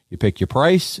 You pick your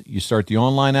price, you start the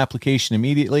online application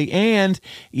immediately, and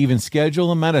even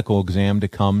schedule a medical exam to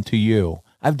come to you.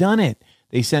 I've done it.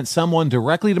 They sent someone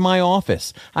directly to my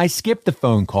office. I skipped the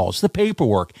phone calls, the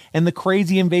paperwork, and the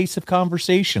crazy invasive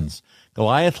conversations.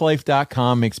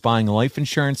 GoliathLife.com makes buying life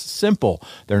insurance simple.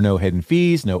 There are no hidden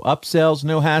fees, no upsells,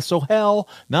 no hassle, hell,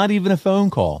 not even a phone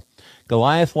call.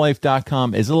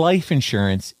 GoliathLife.com is life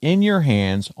insurance in your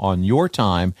hands on your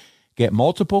time. Get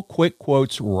multiple quick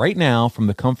quotes right now from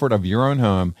the comfort of your own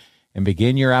home and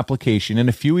begin your application in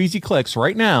a few easy clicks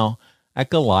right now at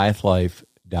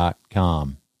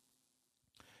GoliathLife.com.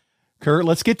 Kurt,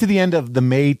 let's get to the end of the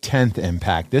May 10th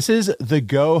Impact. This is the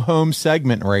go home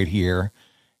segment right here.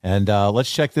 And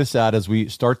let's check this out as we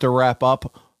start to wrap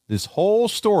up this whole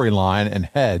storyline and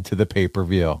head to the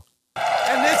pay-per-view.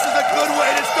 And this is a good way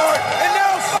to start. And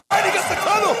now fighting up the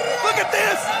tunnel. Look at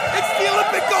this. It's the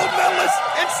Olympic gold medalist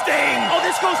and Sting. Oh,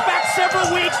 this goes back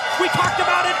several weeks. We talked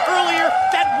about it earlier.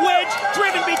 That wedge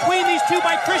driven between these two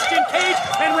by Christian Cage.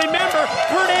 And remember,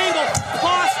 Kurt Angle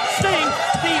lost Sting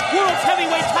the world's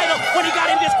heavyweight title when he got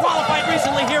him disqualified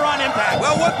recently here on Impact.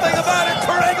 Well, one thing about it,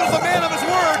 Kurt Angle's a man of his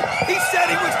word. He said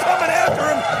he was coming after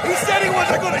him. He said he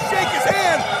wasn't going to shake his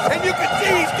hand. And you can see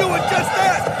he's doing just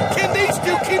that. Can these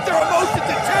two keep their emotions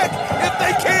in check? If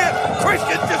they can't,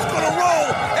 Christian's just going to roll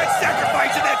and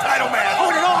sacrificing that title match. Oh,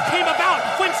 and it all came about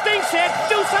when Sting said,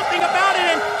 do something about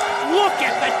it, and look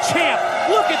at the champ.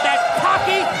 Look at that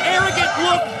cocky, arrogant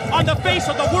look on the face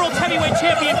of the world's heavyweight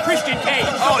champion, Christian Cage.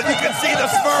 Oh, you can see the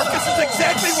smirk. This is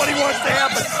exactly what he wants to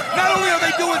happen. Not only are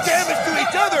they doing damage to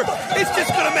each other, it's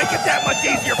just going to make it that much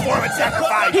easier for him at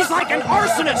Sacrifice. He's like an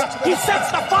arsonist. He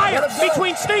sets the fire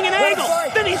between Sting and Angle.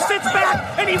 Then he sits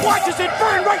back and he watches it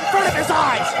burn right in front of his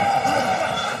eyes.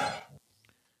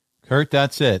 Kurt,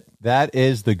 that's it. That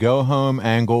is the go-home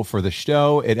angle for the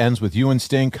show. It ends with you and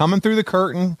Sting coming through the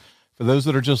curtain. For those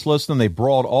that are just listening, they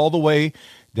brawled all the way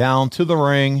down to the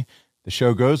ring. The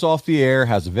show goes off the air,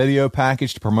 has a video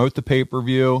package to promote the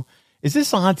pay-per-view. Is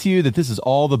this odd to you that this is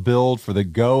all the build for the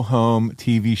go-home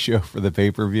TV show for the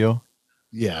pay-per-view?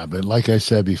 Yeah, but like I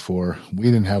said before, we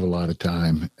didn't have a lot of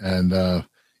time. And,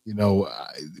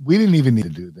 we didn't even need to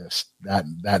do this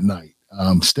that night.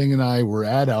 Sting and I were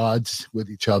at odds with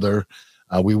each other.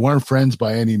 We weren't friends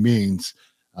by any means.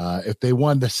 If they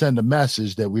wanted to send a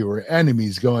message that we were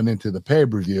enemies going into the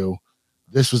pay-per-view,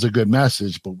 this was a good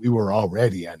message, but we were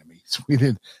already enemies. We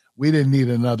didn't need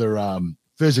another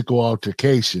physical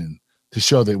altercation to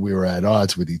show that we were at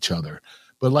odds with each other.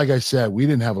 But like I said, we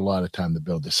didn't have a lot of time to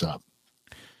build this up.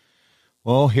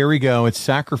 Well, here we go. It's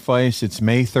Sacrifice. It's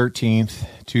May 13th,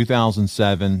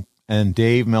 2007, and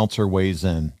Dave Meltzer weighs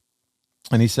in.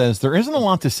 And he says, there isn't a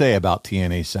lot to say about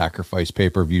TNA's Sacrifice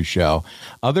pay-per-view show,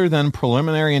 other than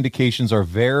preliminary indications are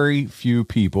very few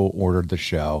people ordered the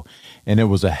show, and it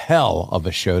was a hell of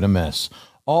a show to miss.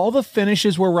 All the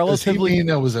finishes were relatively... Does he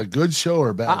mean it was a good show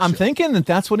or bad I'm show? thinking that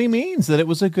that's what he means, that it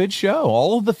was a good show.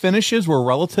 All of the finishes were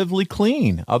relatively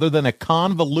clean, other than a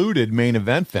convoluted main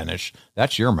event finish.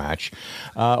 That's your match,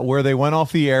 where they went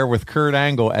off the air with Kurt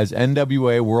Angle as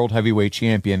NWA World Heavyweight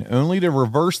Champion, only to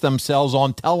reverse themselves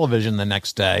on television the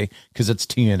next day, because it's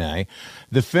TNA.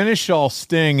 The finish saw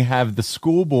Sting have the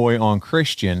schoolboy on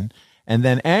Christian, and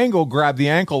then Angle grabbed the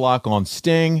ankle lock on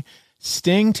Sting.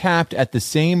 Sting tapped at the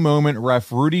same moment.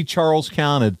 Ref Rudy Charles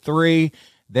counted 3.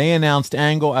 They announced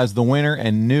Angle as the winner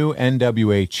and new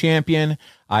NWA champion.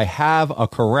 I have a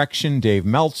correction, Dave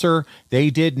Meltzer. They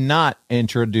did not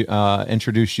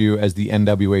introduce you as the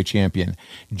NWA champion.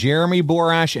 Jeremy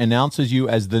Borash announces you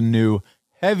as the new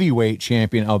heavyweight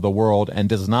champion of the world and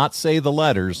does not say the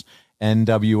letters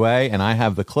NWA, and I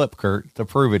have the clip, Kurt, to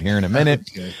prove it here in a minute.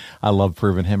 Okay. I love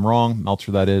proving him wrong,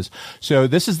 Meltzer, that is. So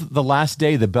this is the last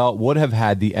day the belt would have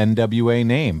had the NWA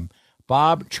name.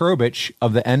 Bob Trobich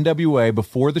of the NWA,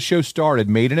 before the show started,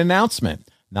 made an announcement,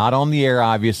 not on the air,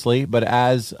 obviously, but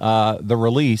as the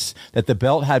release, that the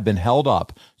belt had been held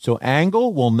up. So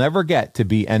Angle will never get to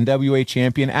be NWA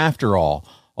champion after all,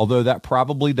 although that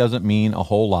probably doesn't mean a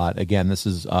whole lot. Again, this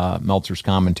is Meltzer's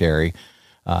commentary.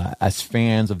 As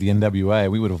fans of the NWA,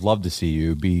 we would have loved to see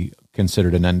you be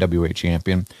considered an NWA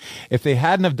champion. If they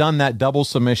hadn't have done that double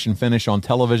submission finish on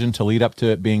television to lead up to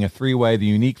it being a 3-way, the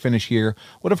unique finish here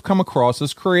would have come across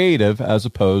as creative as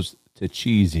opposed to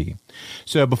cheesy.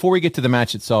 So before we get to the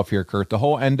match itself here, Kurt, the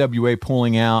whole NWA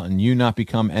pulling out and you not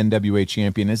become NWA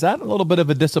champion, is that a little bit of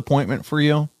a disappointment for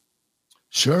you?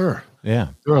 Sure. Yeah.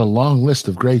 There are a long list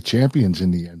of great champions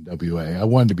in the NWA. I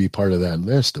wanted to be part of that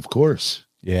list, of course.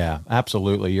 Yeah,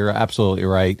 absolutely. You're absolutely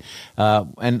right.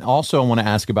 And also I want to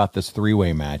ask about this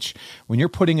three-way match. When you're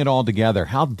putting it all together,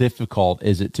 how difficult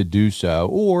is it to do so?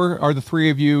 Or are the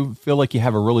three of you feel like you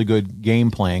have a really good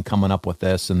game plan coming up with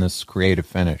this and this creative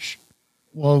finish?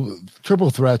 Well,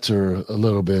 triple threats are a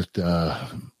little bit,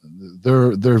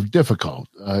 they're difficult.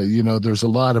 There's a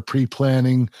lot of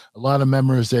pre-planning, a lot of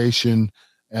memorization,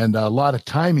 and a lot of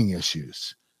timing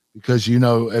issues. Because,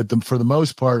 for the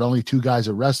most part, only two guys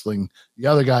are wrestling. The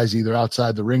other guy's either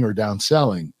outside the ring or down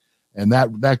selling. And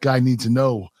that guy needs to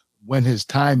know when his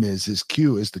time is, his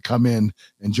cue is to come in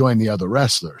and join the other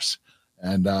wrestlers.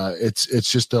 And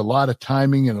it's just a lot of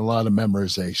timing and a lot of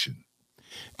memorization.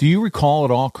 Do you recall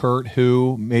at all, Kurt,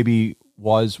 who maybe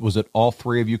was it all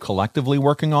three of you collectively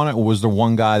working on it? Or was there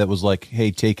one guy that was like,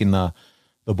 hey, taking the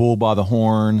bull by the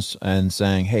horns and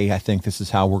saying, hey, I think this is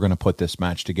how we're going to put this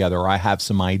match together, or I have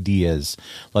some ideas.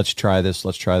 Let's try this.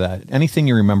 Let's try that. Anything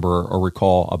you remember or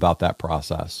recall about that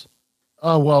process?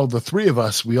 Well, the three of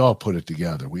us, we all put it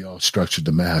together. We all structured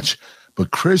the match.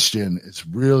 But Christian is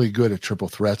really good at triple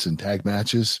threats and tag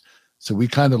matches. So we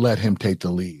kind of let him take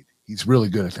the lead. He's really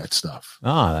good at that stuff.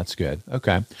 Ah, that's good.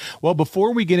 Okay. Well,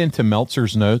 before we get into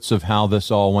Meltzer's notes of how this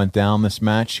all went down, this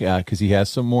match, because he has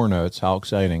some more notes, how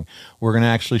exciting, we're going to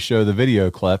actually show the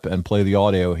video clip and play the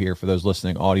audio here for those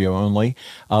listening, audio only,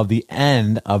 of the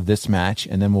end of this match,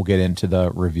 and then we'll get into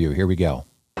the review. Here we go.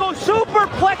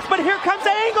 Superplex, but here comes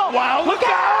Angle. Wow, look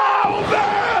out! Oh,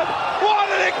 man! What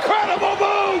an incredible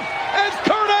move! As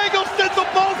Kurt Angle sends a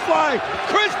bull fly,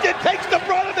 Christian takes the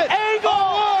brunt of it. Angle!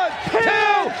 1, 2,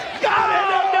 got it!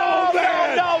 Oh,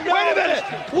 man! No. Wait a minute!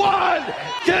 1,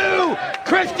 2,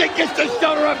 Christian gets the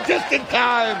shoulder up just in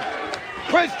time.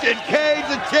 Christian Cage,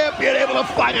 the champion, able to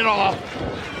fight it off.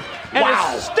 And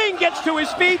as Sting gets to his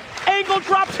feet, Angle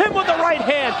drops him with the right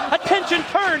hand. Attention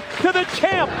turned to the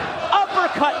champ.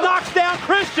 Uppercut knocks down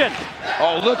Christian.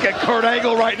 Oh, look at Kurt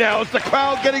Angle right now. It's the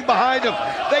crowd getting behind him.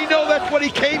 They know that's what he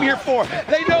came here for.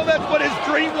 They know that's what his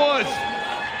dream was.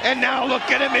 And now look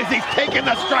at him as he's taking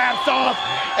the straps off,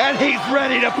 and he's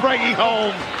ready to bring him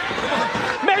home.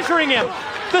 Measuring him.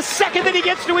 The second that he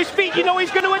gets to his feet, you know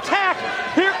he's going to attack.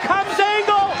 Here comes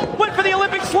Angle. Went for the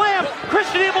Olympic slam.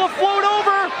 Christian able to float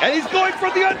over. And he's going for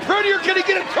the unprettier. Can he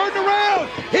get it turned around?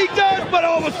 He does, but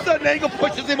all of a sudden Angle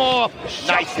pushes him off.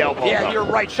 Nice elbow. Yeah, you're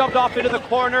right. Shoved off into the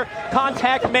corner.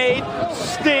 Contact made.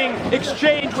 Sting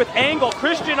exchange with Angle.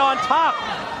 Christian on top.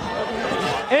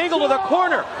 Angle to the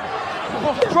corner.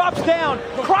 Drops down,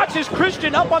 crotches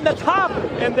Christian up on the top,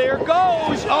 and there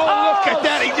goes. Oh, look at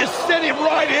that. He just sent him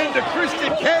right into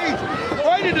Christian Cage,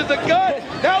 right into the gut.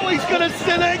 Now he's going to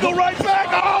send Angle right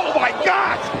back. Oh, my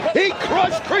gosh. He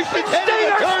crushed Christian's head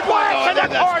in the third splash in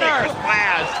the corner.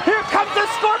 Here comes the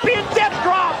Scorpion Death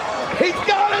Drop. He's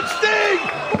got it, Sting.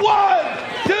 1,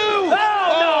 2.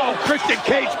 Oh, Christian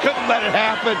Cage couldn't let it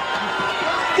happen.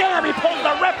 Damn, he pulls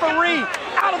the referee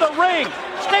out of the ring.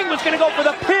 Sting was going to go for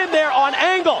the pin there on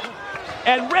Angle.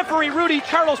 And referee Rudy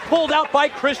Charles pulled out by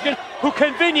Christian, who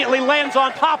conveniently lands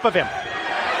on top of him.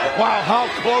 Wow, how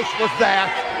close was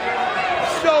that?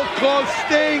 So close.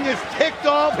 Sting is ticked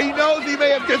off. He knows he may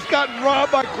have just gotten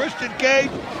robbed by Christian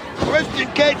Cage. Christian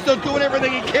Cage still doing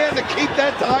everything he can to keep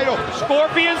that title.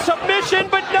 Scorpion submission,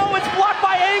 but no, it's blocked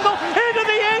by Angle into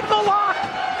the ankle lock.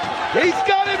 He's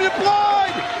got him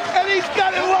blind, and he's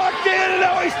got it locked in, and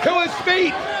now he's to his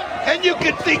feet. And you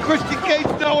can see Christian Cage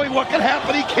knowing what can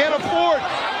happen. He can't afford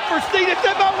for Sting to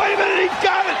step out. Wait a minute, he's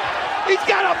got it. He's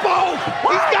got a bolt.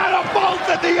 He's got a bolt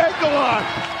at the ankle lock.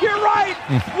 You're right.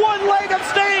 One leg of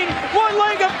Sting, one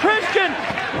leg of Christian.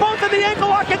 Both of the ankle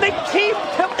lock, and they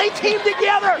teamed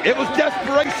together. It was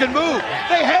desperation move.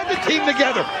 They had to team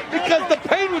together because the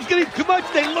pain was getting too much.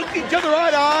 They looked each other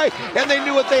eye to eye, and they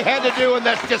knew what they had to do, and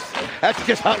that's just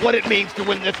what it means to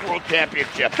win this world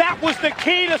championship. That was the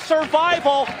key to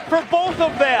survival for both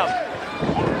of them.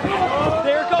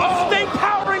 There goes Sting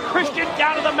powering Christian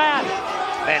down to the mat.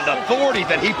 And the authority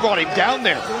that he brought him down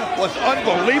there was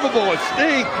unbelievable with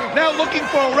Sting. Now looking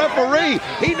for a referee.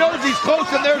 He knows he's close,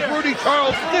 and there's Rudy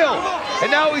Charles still. And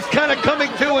now he's kind of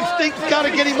coming to, and Sting's got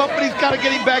to get him up, and he's got to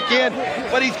get him back in.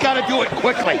 But he's got to do it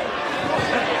quickly.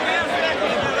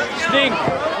 Sting,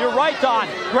 you're right, Don.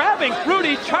 Grabbing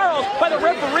Rudy Charles by the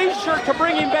referee's shirt to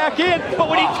bring him back in. But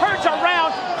when he turns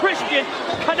around, Christian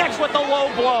connects with the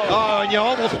low blow. Oh, and you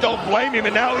almost don't blame him.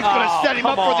 And now he's going to set him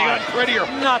up for the unprettier.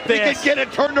 Not this. He can get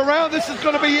it turned around. This is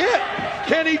going to be it.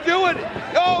 Can he do it?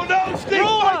 Oh, no. Sting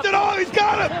fights it all. He's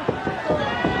got it.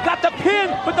 Got the pin,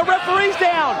 but the referee's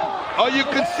down. Oh, you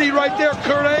can see right there,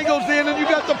 Kurt Angle's in, and you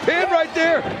got the pin right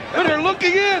there. And they're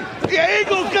looking in. The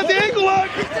Angle's got the angle on.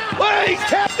 Well, he's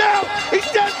tapped out. He's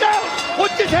tapped out.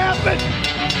 What just happened?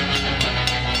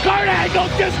 Kurt Angle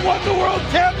just won the World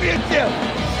Championship.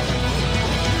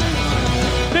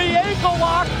 The ankle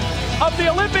lock of the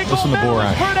Olympic gold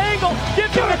medalist Kurt Angle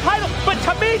gives him the title. But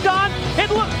to me, Don,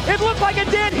 it looked like it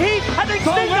did. I think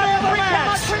Sting got the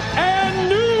match. And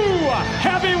new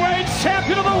heavyweight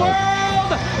champion of the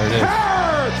world,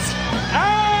 Kurt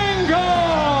Angle.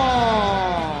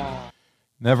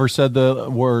 Never said the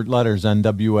word letters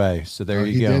NWA. So there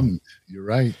you go. Didn't. You're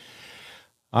right.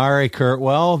 All right, Kurt.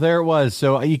 Well, there it was.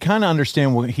 So you kind of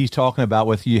understand what he's talking about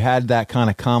with you had that kind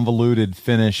of convoluted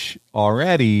finish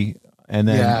already. And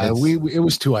then it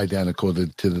was too identical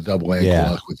to the double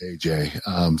ankle lock with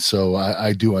AJ. So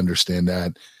I do understand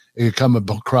that. It could come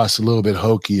across a little bit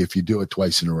hokey if you do it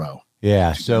twice in a row.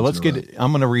 Yeah. So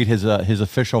I'm going to read his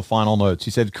official final notes.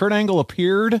 He said, Kurt Angle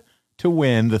appeared to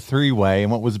win the three-way in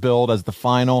what was billed as the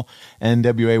final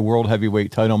NWA World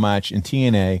Heavyweight title match in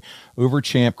TNA over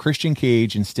champ Christian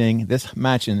Cage and Sting. This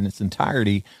match in its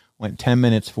entirety went 10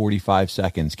 minutes, 45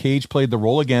 seconds. Cage played the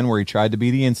role again where he tried to be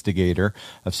the instigator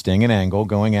of Sting and Angle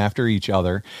going after each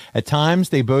other. At times,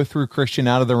 they both threw Christian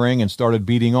out of the ring and started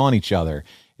beating on each other.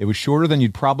 It was shorter than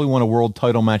you'd probably want a world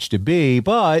title match to be,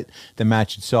 but the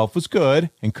match itself was good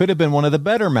and could have been one of the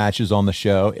better matches on the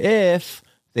show if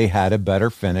they had a better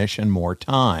finish and more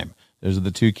time. Those are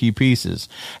the two key pieces.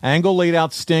 Angle laid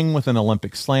out Sting with an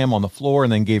Olympic slam on the floor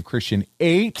and then gave Christian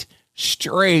 8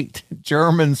 straight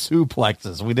German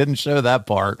suplexes. We didn't show that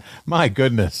part. My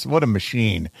goodness, what a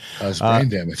machine. That's brain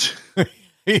damage.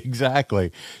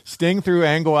 Exactly. Sting threw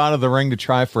Angle out of the ring to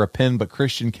try for a pin, but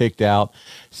Christian kicked out.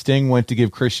 Sting went to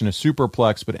give Christian a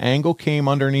superplex, but Angle came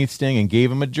underneath Sting and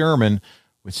gave him a German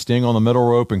with Sting on the middle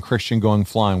rope and Christian going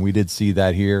flying. We did see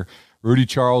that here. Rudy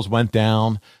Charles went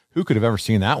down. Who could have ever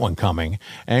seen that one coming?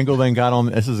 Angle then got on.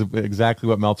 This is exactly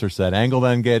what Meltzer said. Angle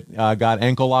then got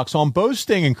ankle locks on both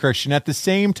Sting and Christian at the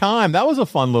same time. That was a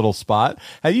fun little spot.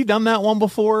 Had you done that one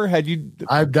before?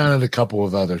 I've done it a couple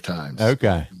of other times.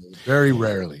 Okay. Very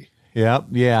rarely. Yeah.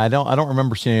 I don't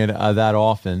remember seeing it that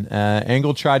often.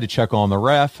 Angle tried to check on the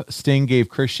ref. Sting gave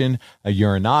Christian a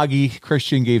Uranagi.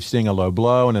 Christian gave Sting a low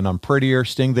blow and an unprettier.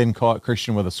 Sting then caught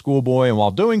Christian with a schoolboy, and while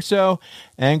doing so,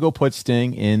 Angle put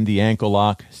Sting in the ankle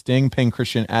lock. Sting pinned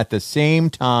Christian at the same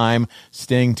time.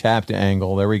 Sting tapped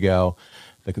Angle. There we go.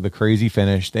 The crazy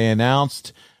finish. They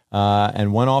announced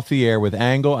and went off the air with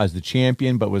Angle as the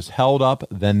champion, but was held up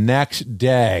the next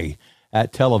day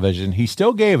at television. He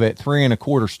still gave it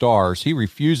 3.25 stars. He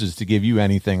refuses to give you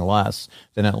anything less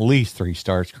than at least 3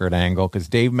 stars, Kurt Angle, because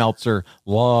Dave Meltzer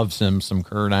loves him some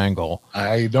Kurt Angle.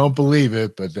 I don't believe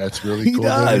it, but that's really cool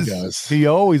that he does. He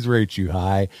always rates you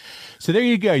high. So there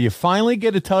you go. You finally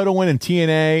get a title win in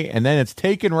TNA, and then it's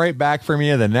taken right back from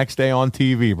you the next day on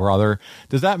TV, brother.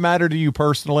 Does that matter to you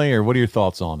personally, or what are your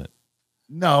thoughts on it?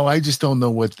 No, I just don't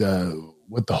know what the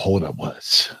holdup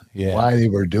was. Yeah. Why they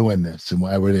were doing this and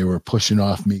why they were pushing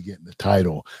off me getting the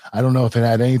title. I don't know if it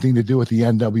had anything to do with the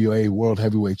NWA World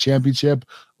Heavyweight Championship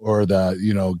or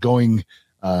the, going,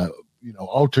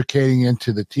 altercating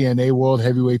into the TNA World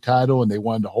Heavyweight title, and they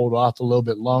wanted to hold off a little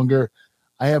bit longer.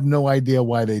 I have no idea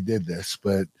why they did this,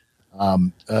 but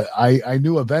I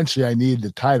knew eventually I needed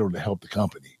the title to help the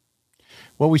company.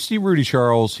 Well, we see Rudy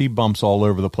Charles. He bumps all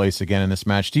over the place again in this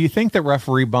match. Do you think that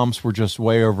referee bumps were just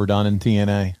way overdone in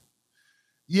TNA?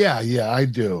 Yeah, I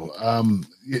do.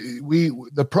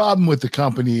 The problem with the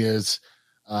company is,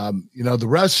 the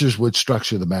wrestlers would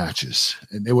structure the matches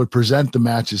and they would present the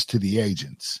matches to the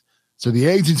agents. So the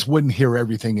agents wouldn't hear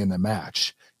everything in the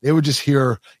match. They would just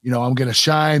hear, I'm going to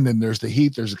shine. Then there's the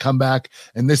heat, there's a comeback,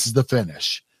 and this is the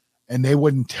finish. And they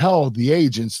wouldn't tell the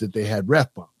agents that they had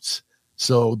ref bumps.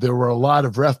 So there were a lot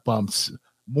of ref bumps,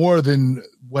 more than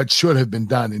what should have been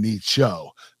done in each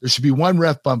show. There should be 1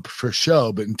 ref bump per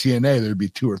show, but in TNA, there'd be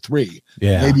 2 or 3,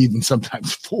 maybe even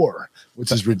sometimes 4,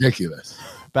 which is ridiculous.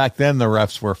 Back then, the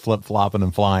refs were flip-flopping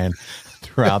and flying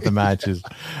throughout the matches.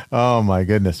 Oh my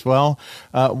goodness. Well,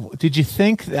 did you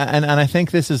think that, and I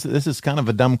think this is kind of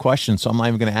a dumb question, so I'm not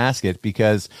even going to ask it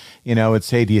because, it's,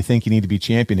 hey, do you think you need to be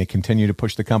champion to continue to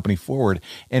push the company forward?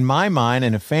 In my mind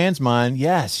and a fan's mind,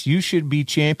 yes, you should be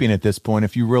champion at this point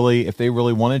if they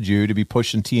really wanted you to be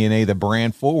pushing TNA, the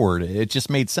brand, forward. It just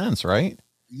made sense, right?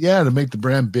 Yeah, to make the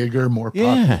brand bigger, more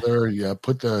popular. Yeah,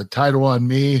 put the title on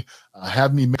me,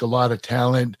 have me make a lot of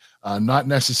talent, not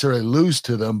necessarily lose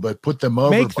to them, but put them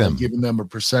over by giving them a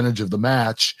percentage of the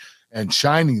match and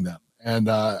shining them. And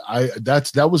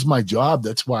that was my job.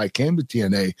 That's why I came to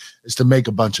TNA, is to make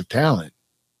a bunch of talent.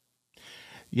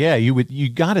 Yeah, you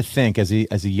got to think as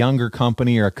a younger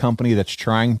company or a company that's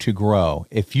trying to grow,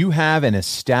 if you have an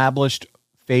established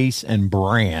face and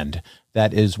brand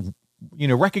that is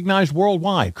recognized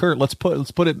worldwide. Kurt, let's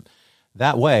put it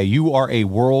that way. You are a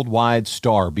worldwide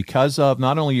star because of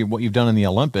not only what you've done in the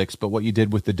Olympics, but what you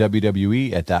did with the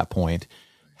WWE at that point.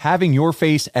 Having your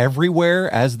face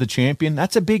everywhere as the champion,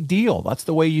 that's a big deal. That's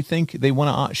the way you think they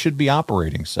should be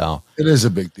operating. So it is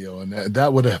a big deal, and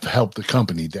that would have helped the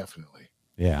company definitely.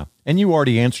 Yeah. And you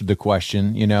already answered the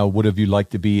question, would have you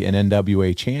liked to be an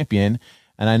NWA champion?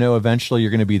 And I know eventually you're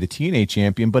going to be the TNA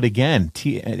champion. But again,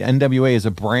 NWA is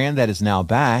a brand that is now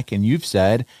back. And you've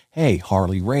said, hey,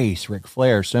 Harley Race, Ric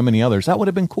Flair, so many others. That would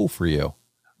have been cool for you.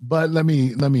 But let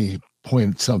me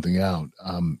point something out.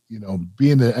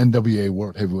 Being the NWA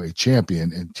World Heavyweight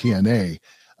Champion in TNA,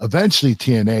 eventually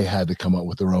TNA had to come up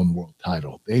with their own world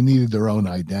title. They needed their own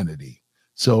identity.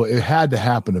 So it had to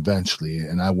happen eventually.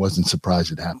 And I wasn't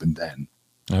surprised it happened then.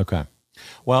 Okay.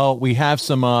 Well, we have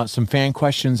some fan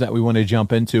questions that we want to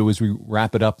jump into as we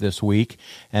wrap it up this week.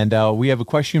 And we have a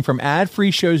question from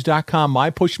adfreeshows.com, my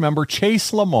push member,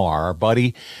 Chase Lamar, our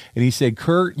buddy. And he said,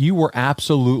 Kurt, you were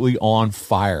absolutely on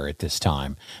fire at this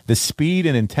time. The speed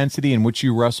and intensity in which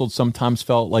you wrestled sometimes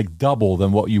felt like double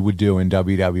than what you would do in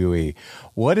WWE.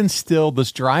 What instilled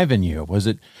this drive in you? Was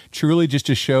it truly just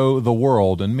to show the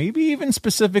world, and maybe even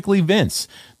specifically Vince,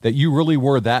 that you really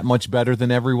were that much better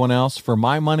than everyone else? For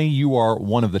my money, you are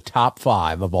one of the top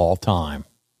 5 of all time.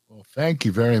 Well, thank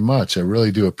you very much. I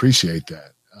really do appreciate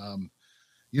that.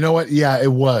 You know what? Yeah,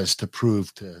 it was to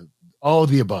prove to all of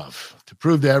the above, to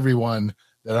prove to everyone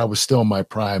that I was still in my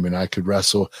prime and I could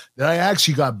wrestle, that I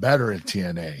actually got better in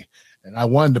TNA. And I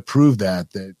wanted to prove that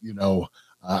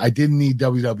I didn't need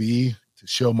WWE to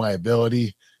show my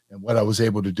ability and what I was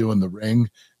able to do in the ring,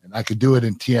 and I could do it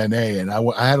in TNA. And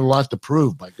I had a lot to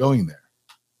prove by going there.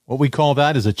 What we call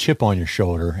that is a chip on your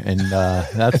shoulder, and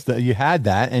you had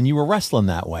that, and you were wrestling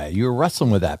that way. You were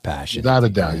wrestling with that passion. Without a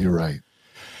doubt, you're right.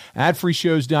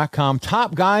 Adfreeshows.com,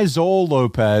 top guy Zol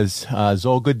Lopez.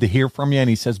 Zol, good to hear from you. And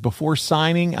he says, before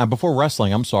wrestling,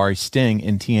 Sting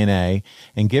in TNA,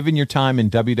 and given your time in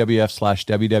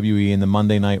WWF/WWE in the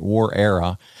Monday Night War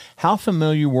era, how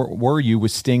familiar were you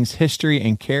with Sting's history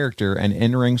and character and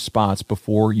in-ring spots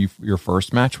before your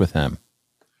first match with him?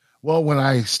 Well, when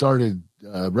I started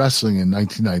wrestling in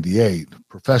 1998,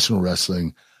 professional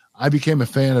wrestling, I became a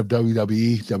fan of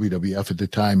WWE, WWF at the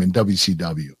time, and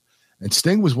WCW. And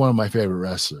Sting was one of my favorite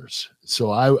wrestlers.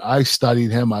 So I studied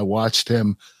him. I watched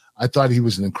him. I thought he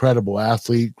was an incredible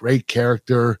athlete, great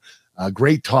character,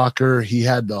 great talker. He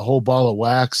had the whole ball of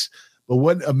wax. But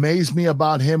what amazed me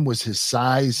about him was his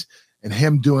size and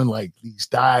him doing like these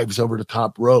dives over the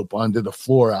top rope onto the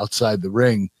floor outside the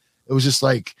ring. It was just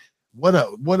like, what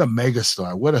a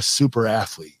megastar, what a super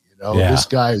athlete. This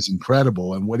guy is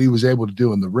incredible. And what he was able to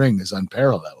do in the ring is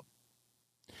unparalleled.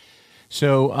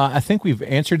 So I think we've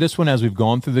answered this one as we've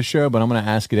gone through the show, but I'm going to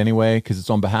ask it anyway because it's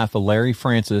on behalf of Larry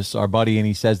Francis, our buddy, and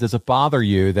he says, does it bother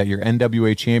you that your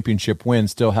NWA championship win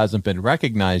still hasn't been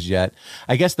recognized yet?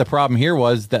 I guess the problem here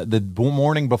was that the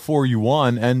morning before you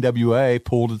won, NWA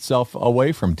pulled itself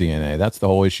away from TNA. That's the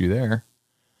whole issue there.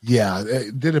 Yeah.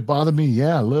 Did it bother me?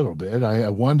 Yeah, a little bit. I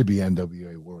wanted to be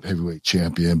NWA World Heavyweight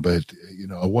Champion, but,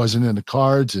 it wasn't in the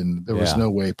cards, and there was no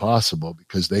way possible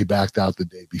because they backed out the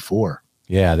day before.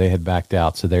 Yeah, they had backed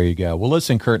out. So there you go. Well,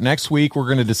 listen, Kurt, next week we're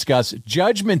going to discuss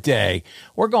Judgment Day.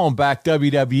 We're going back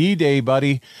WWE Day,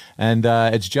 buddy. And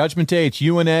it's Judgment Day. It's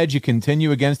you and Edge. You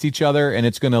continue against each other, and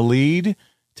it's going to lead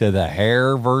to the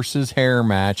hair versus hair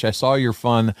match. I saw your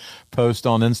fun post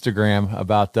on Instagram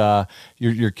about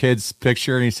your kid's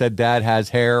picture, and he said dad has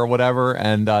hair or whatever,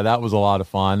 and that was a lot of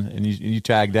fun. And you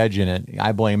tagged Edge in it.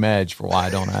 I blame Edge for why I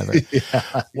don't have it.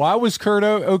 Yeah. Why was Kurt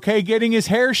okay getting his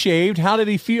hair shaved? How did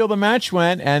he feel the match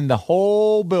went? And the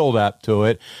whole build up to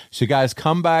it. So guys,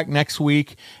 come back next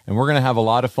week, and we're going to have a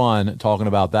lot of fun talking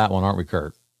about that one, aren't we,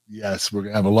 Kurt? Yes, we're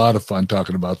going to have a lot of fun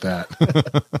talking about that.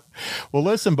 Well,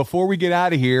 listen, before we get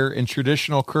out of here, in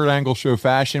traditional Kurt Angle Show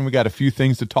fashion, we got a few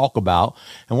things to talk about.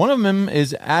 And one of them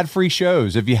is ad-free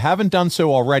shows. If you haven't done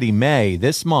so already,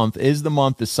 this month is the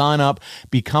month to sign up,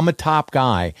 become a top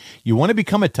guy. You want to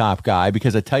become a top guy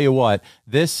because I tell you what,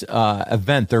 this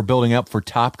event they're building up for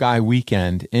Top Guy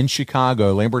Weekend in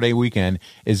Chicago, Labor Day weekend,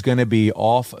 is going to be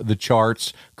off the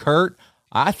charts. Kurt,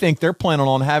 I think they're planning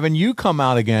on having you come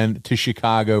out again to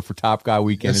Chicago for Top Guy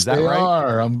Weekend. Yes, is that right? They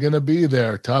are. I'm going to be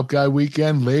there. Top Guy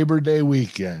Weekend, Labor Day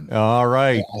weekend. All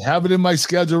right. I have it in my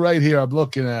schedule right here. I'm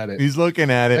looking at it. He's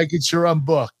looking at it. Making sure I'm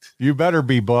booked. You better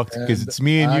be booked because it's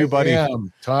me and you, buddy.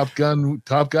 Top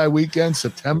Guy Weekend,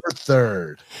 September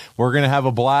 3rd. We're going to have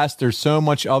a blast. There's so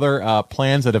much other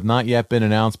plans that have not yet been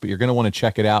announced, but you're going to want to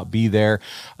check it out. Be there.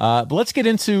 But let's get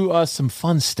into some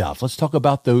fun stuff. Let's talk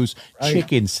about those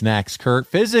chicken snacks, Kurt.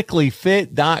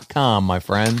 PhysicallyFit.com, my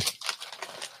friend.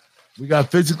 We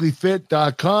got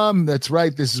physicallyfit.com. That's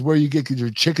right. This is where you get your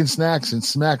chicken snacks and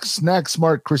Snack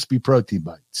Smart crispy protein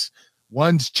bites.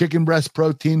 One's chicken breast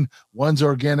protein, one's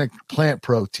organic plant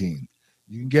protein.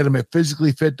 You can get them at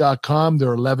physicallyfit.com. There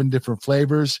are 11 different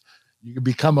flavors. You can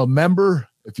become a member.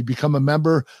 If you become a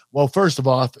member, well, first of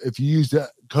all, if you use the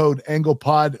code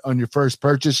AnglePod on your first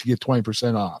purchase, you get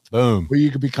 20% off. Boom. Or you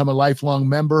can become a lifelong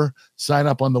member, sign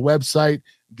up on the website,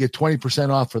 get 20%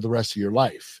 off for the rest of your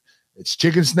life. It's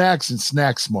Chicken Snacks and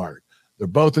Snack Smart. They're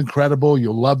both incredible.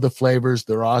 You'll love the flavors.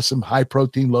 They're awesome. High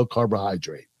protein, low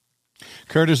carbohydrate.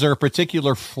 Kurt, is there a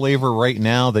particular flavor right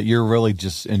now that you're really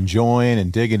just enjoying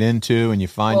and digging into and you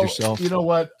find yourself? You know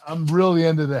what? I'm really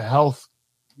into the health,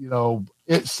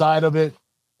 side of it,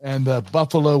 and the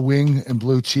buffalo wing and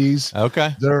blue cheese.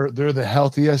 Okay. They're the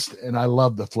healthiest, and I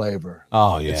love the flavor.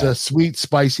 Oh, yeah. It's a sweet,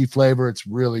 spicy flavor. It's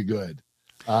really good.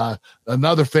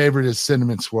 Another favorite is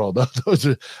cinnamon swirl.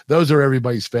 Those are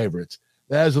everybody's favorites.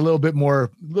 That has a little bit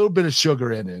of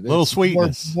sugar in it. A little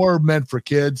sweetness. More meant for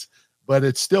kids, but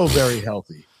it's still very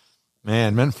healthy.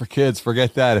 Man, meant for kids.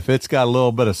 Forget that. If it's got a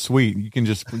little bit of sweet, you can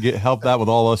just help that with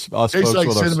all us folks. Tastes like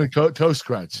with cinnamon toast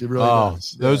crunch. It really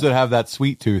does. Those that have that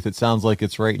sweet tooth, it sounds like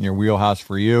it's right in your wheelhouse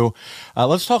for you.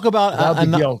 Let's talk about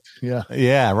guilt.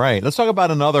 Yeah, right. Let's talk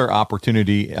about another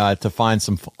opportunity to find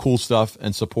some cool stuff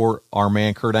and support our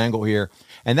man Kurt Angle here.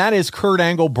 And that is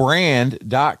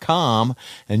KurtAngleBrand.com.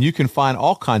 And you can find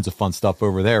all kinds of fun stuff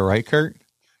over there, right, Kurt?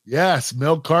 Yes.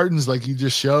 Milk cartons like you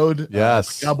just showed.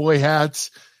 Yes. Cowboy hats.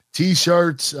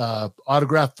 T-shirts,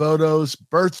 autographed photos,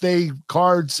 birthday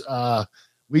cards.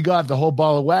 We got the whole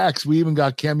ball of wax. We even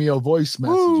got Cameo voice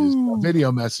messages,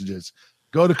 video messages.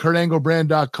 Go to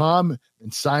KurtAngleBrand.com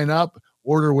and sign up,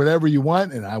 order whatever you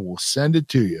want, and I will send it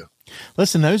to you.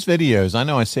 Listen, those videos, I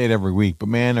know I say it every week, but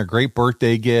man, they're great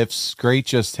birthday gifts. Great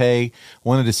just, hey,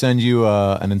 wanted to send you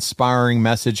an inspiring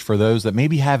message for those that may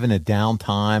be having a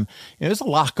downtime. There's a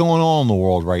lot going on in the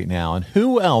world right now. And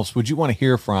who else would you want to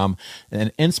hear from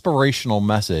an inspirational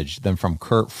message than from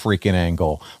Kurt freaking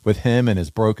Angle with him and his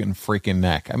broken freaking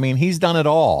neck? I mean, he's done it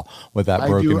all with that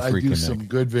broken freaking neck. I do some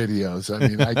good videos. I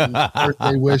mean, I do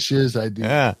birthday wishes. I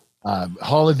do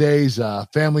holidays,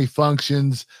 family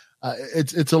functions.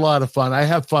 It's a lot of fun. I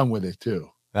have fun with it too.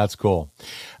 That's cool.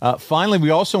 Finally, we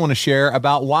also want to share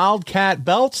about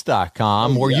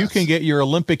WildcatBelts.com, where you can get your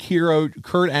Olympic hero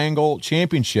Kurt Angle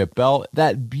championship belt.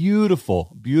 That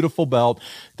beautiful, beautiful belt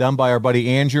done by our buddy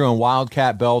Andrew on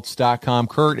WildcatBelts.com.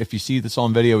 Kurt, if you see this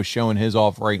on video, is showing his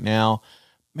off right now.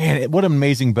 Man, what an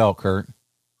amazing belt, Kurt.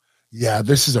 Yeah,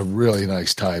 this is a really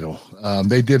nice title.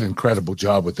 They did an incredible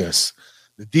job with this.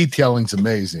 The detailing's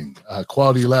amazing.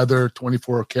 Quality leather,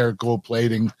 24 karat gold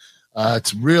plating.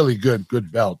 It's really good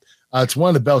belt. It's one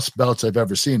of the best belts I've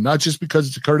ever seen, not just because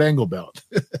it's a Kurt Angle belt.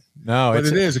 No, but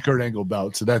it is a Kurt Angle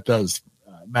belt, so that does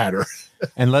matter.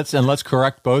 and let's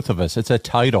correct both of us. It's a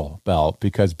title belt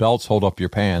because belts hold up your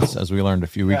pants, as we learned a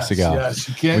few weeks ago. Yes,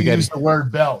 you can't use the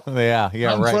word belt. Yeah, Not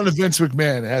right. in front of Vince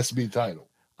McMahon, it has to be title.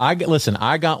 I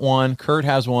got one. Kurt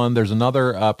has one. There's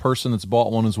another person that's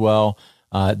bought one as well.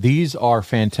 These are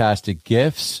fantastic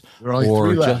gifts. There are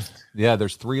only 3 left.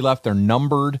 There's 3 left. They're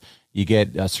numbered. You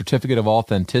get a certificate of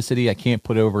authenticity. I can't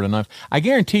put over it enough. I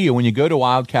guarantee you, when you go to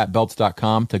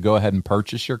wildcatbelts.com to go ahead and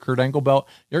purchase your Kurt Angle belt,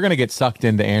 you're going to get sucked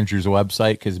into Andrew's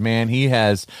website because, man, he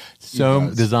has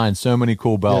designed so many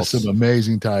cool belts. Some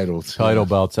amazing titles.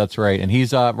 Belts, that's right. And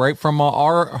he's right from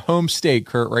our home state,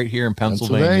 Kurt, right here in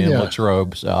Pennsylvania.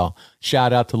 Latrobe. So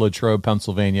shout out to Latrobe,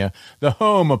 Pennsylvania, the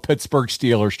home of Pittsburgh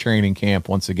Steelers training camp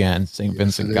once again, St.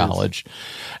 Vincent College.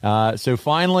 So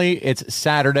finally, it's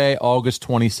Saturday, August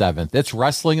 27th. It's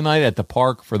wrestling night at the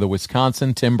park for the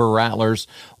Wisconsin Timber Rattlers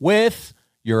with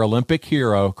your Olympic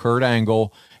hero, Kurt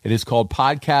Angle. It is called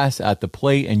Podcast at the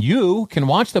Plate, and you can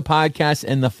watch the podcast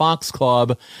in the Fox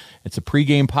Club. It's a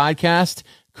pregame podcast.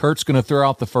 Kurt's going to throw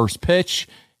out the first pitch.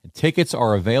 Tickets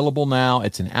are available now.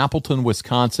 It's in Appleton,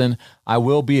 Wisconsin. I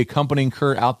will be accompanying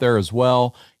Kurt out there as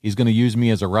well. He's going to use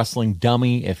me as a wrestling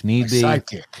dummy if need be.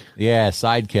 Sidekick. Yeah,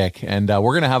 sidekick. And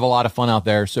we're going to have a lot of fun out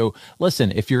there. So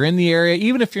listen, if you're in the area,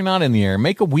 even if you're not in the area,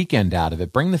 make a weekend out of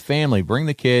it. Bring the family, bring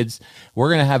the kids. We're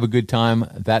going to have a good time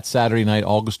that Saturday night,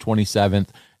 August 27th.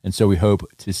 And so we hope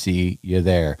to see you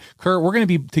there. Kurt, we're going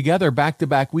to be together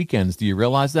back-to-back weekends. Do you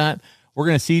realize that? We're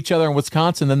going to see each other in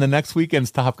Wisconsin. Then the next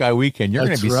weekend's Top Guy Weekend. You're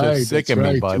going to be so sick of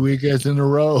me, bud. 2 weekends in a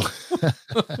row.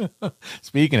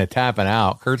 Speaking of tapping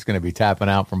out, Kurt's going to be tapping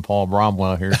out from Paul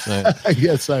Bromwell here soon.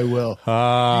 Yes, I will.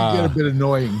 You get a bit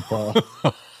annoying, Paul.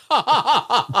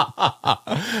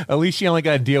 At least you only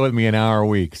got to deal with me an hour a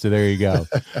week. So there you go.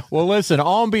 Well, listen,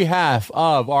 on behalf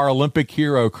of our Olympic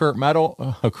hero, Kurt Angle,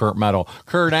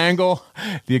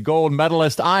 the gold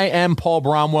medalist, I am Paul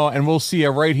Bromwell, and we'll see you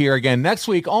right here again next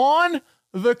week on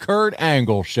The Kurt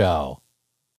Angle Show.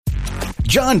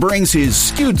 John brings his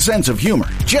skewed sense of humor.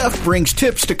 Jeff brings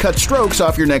tips to cut strokes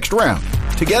off your next round.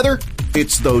 Together,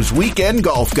 it's those weekend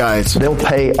golf guys. They'll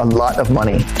pay a lot of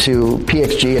money to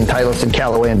PXG and Titleist and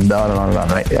Callaway and on and on and on,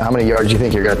 right? How many yards do you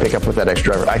think you're going to pick up with that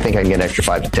extra driver? I think I can get an extra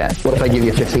 5 to 10. What if I give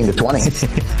you 15 to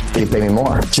 20? You pay me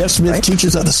more. Jeff Smith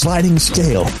teaches on a sliding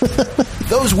scale.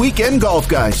 Those Weekend Golf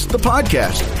Guys, the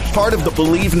podcast, part of the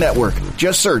Believe Network.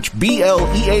 Just search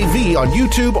BLEAV on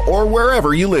YouTube or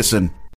wherever you listen.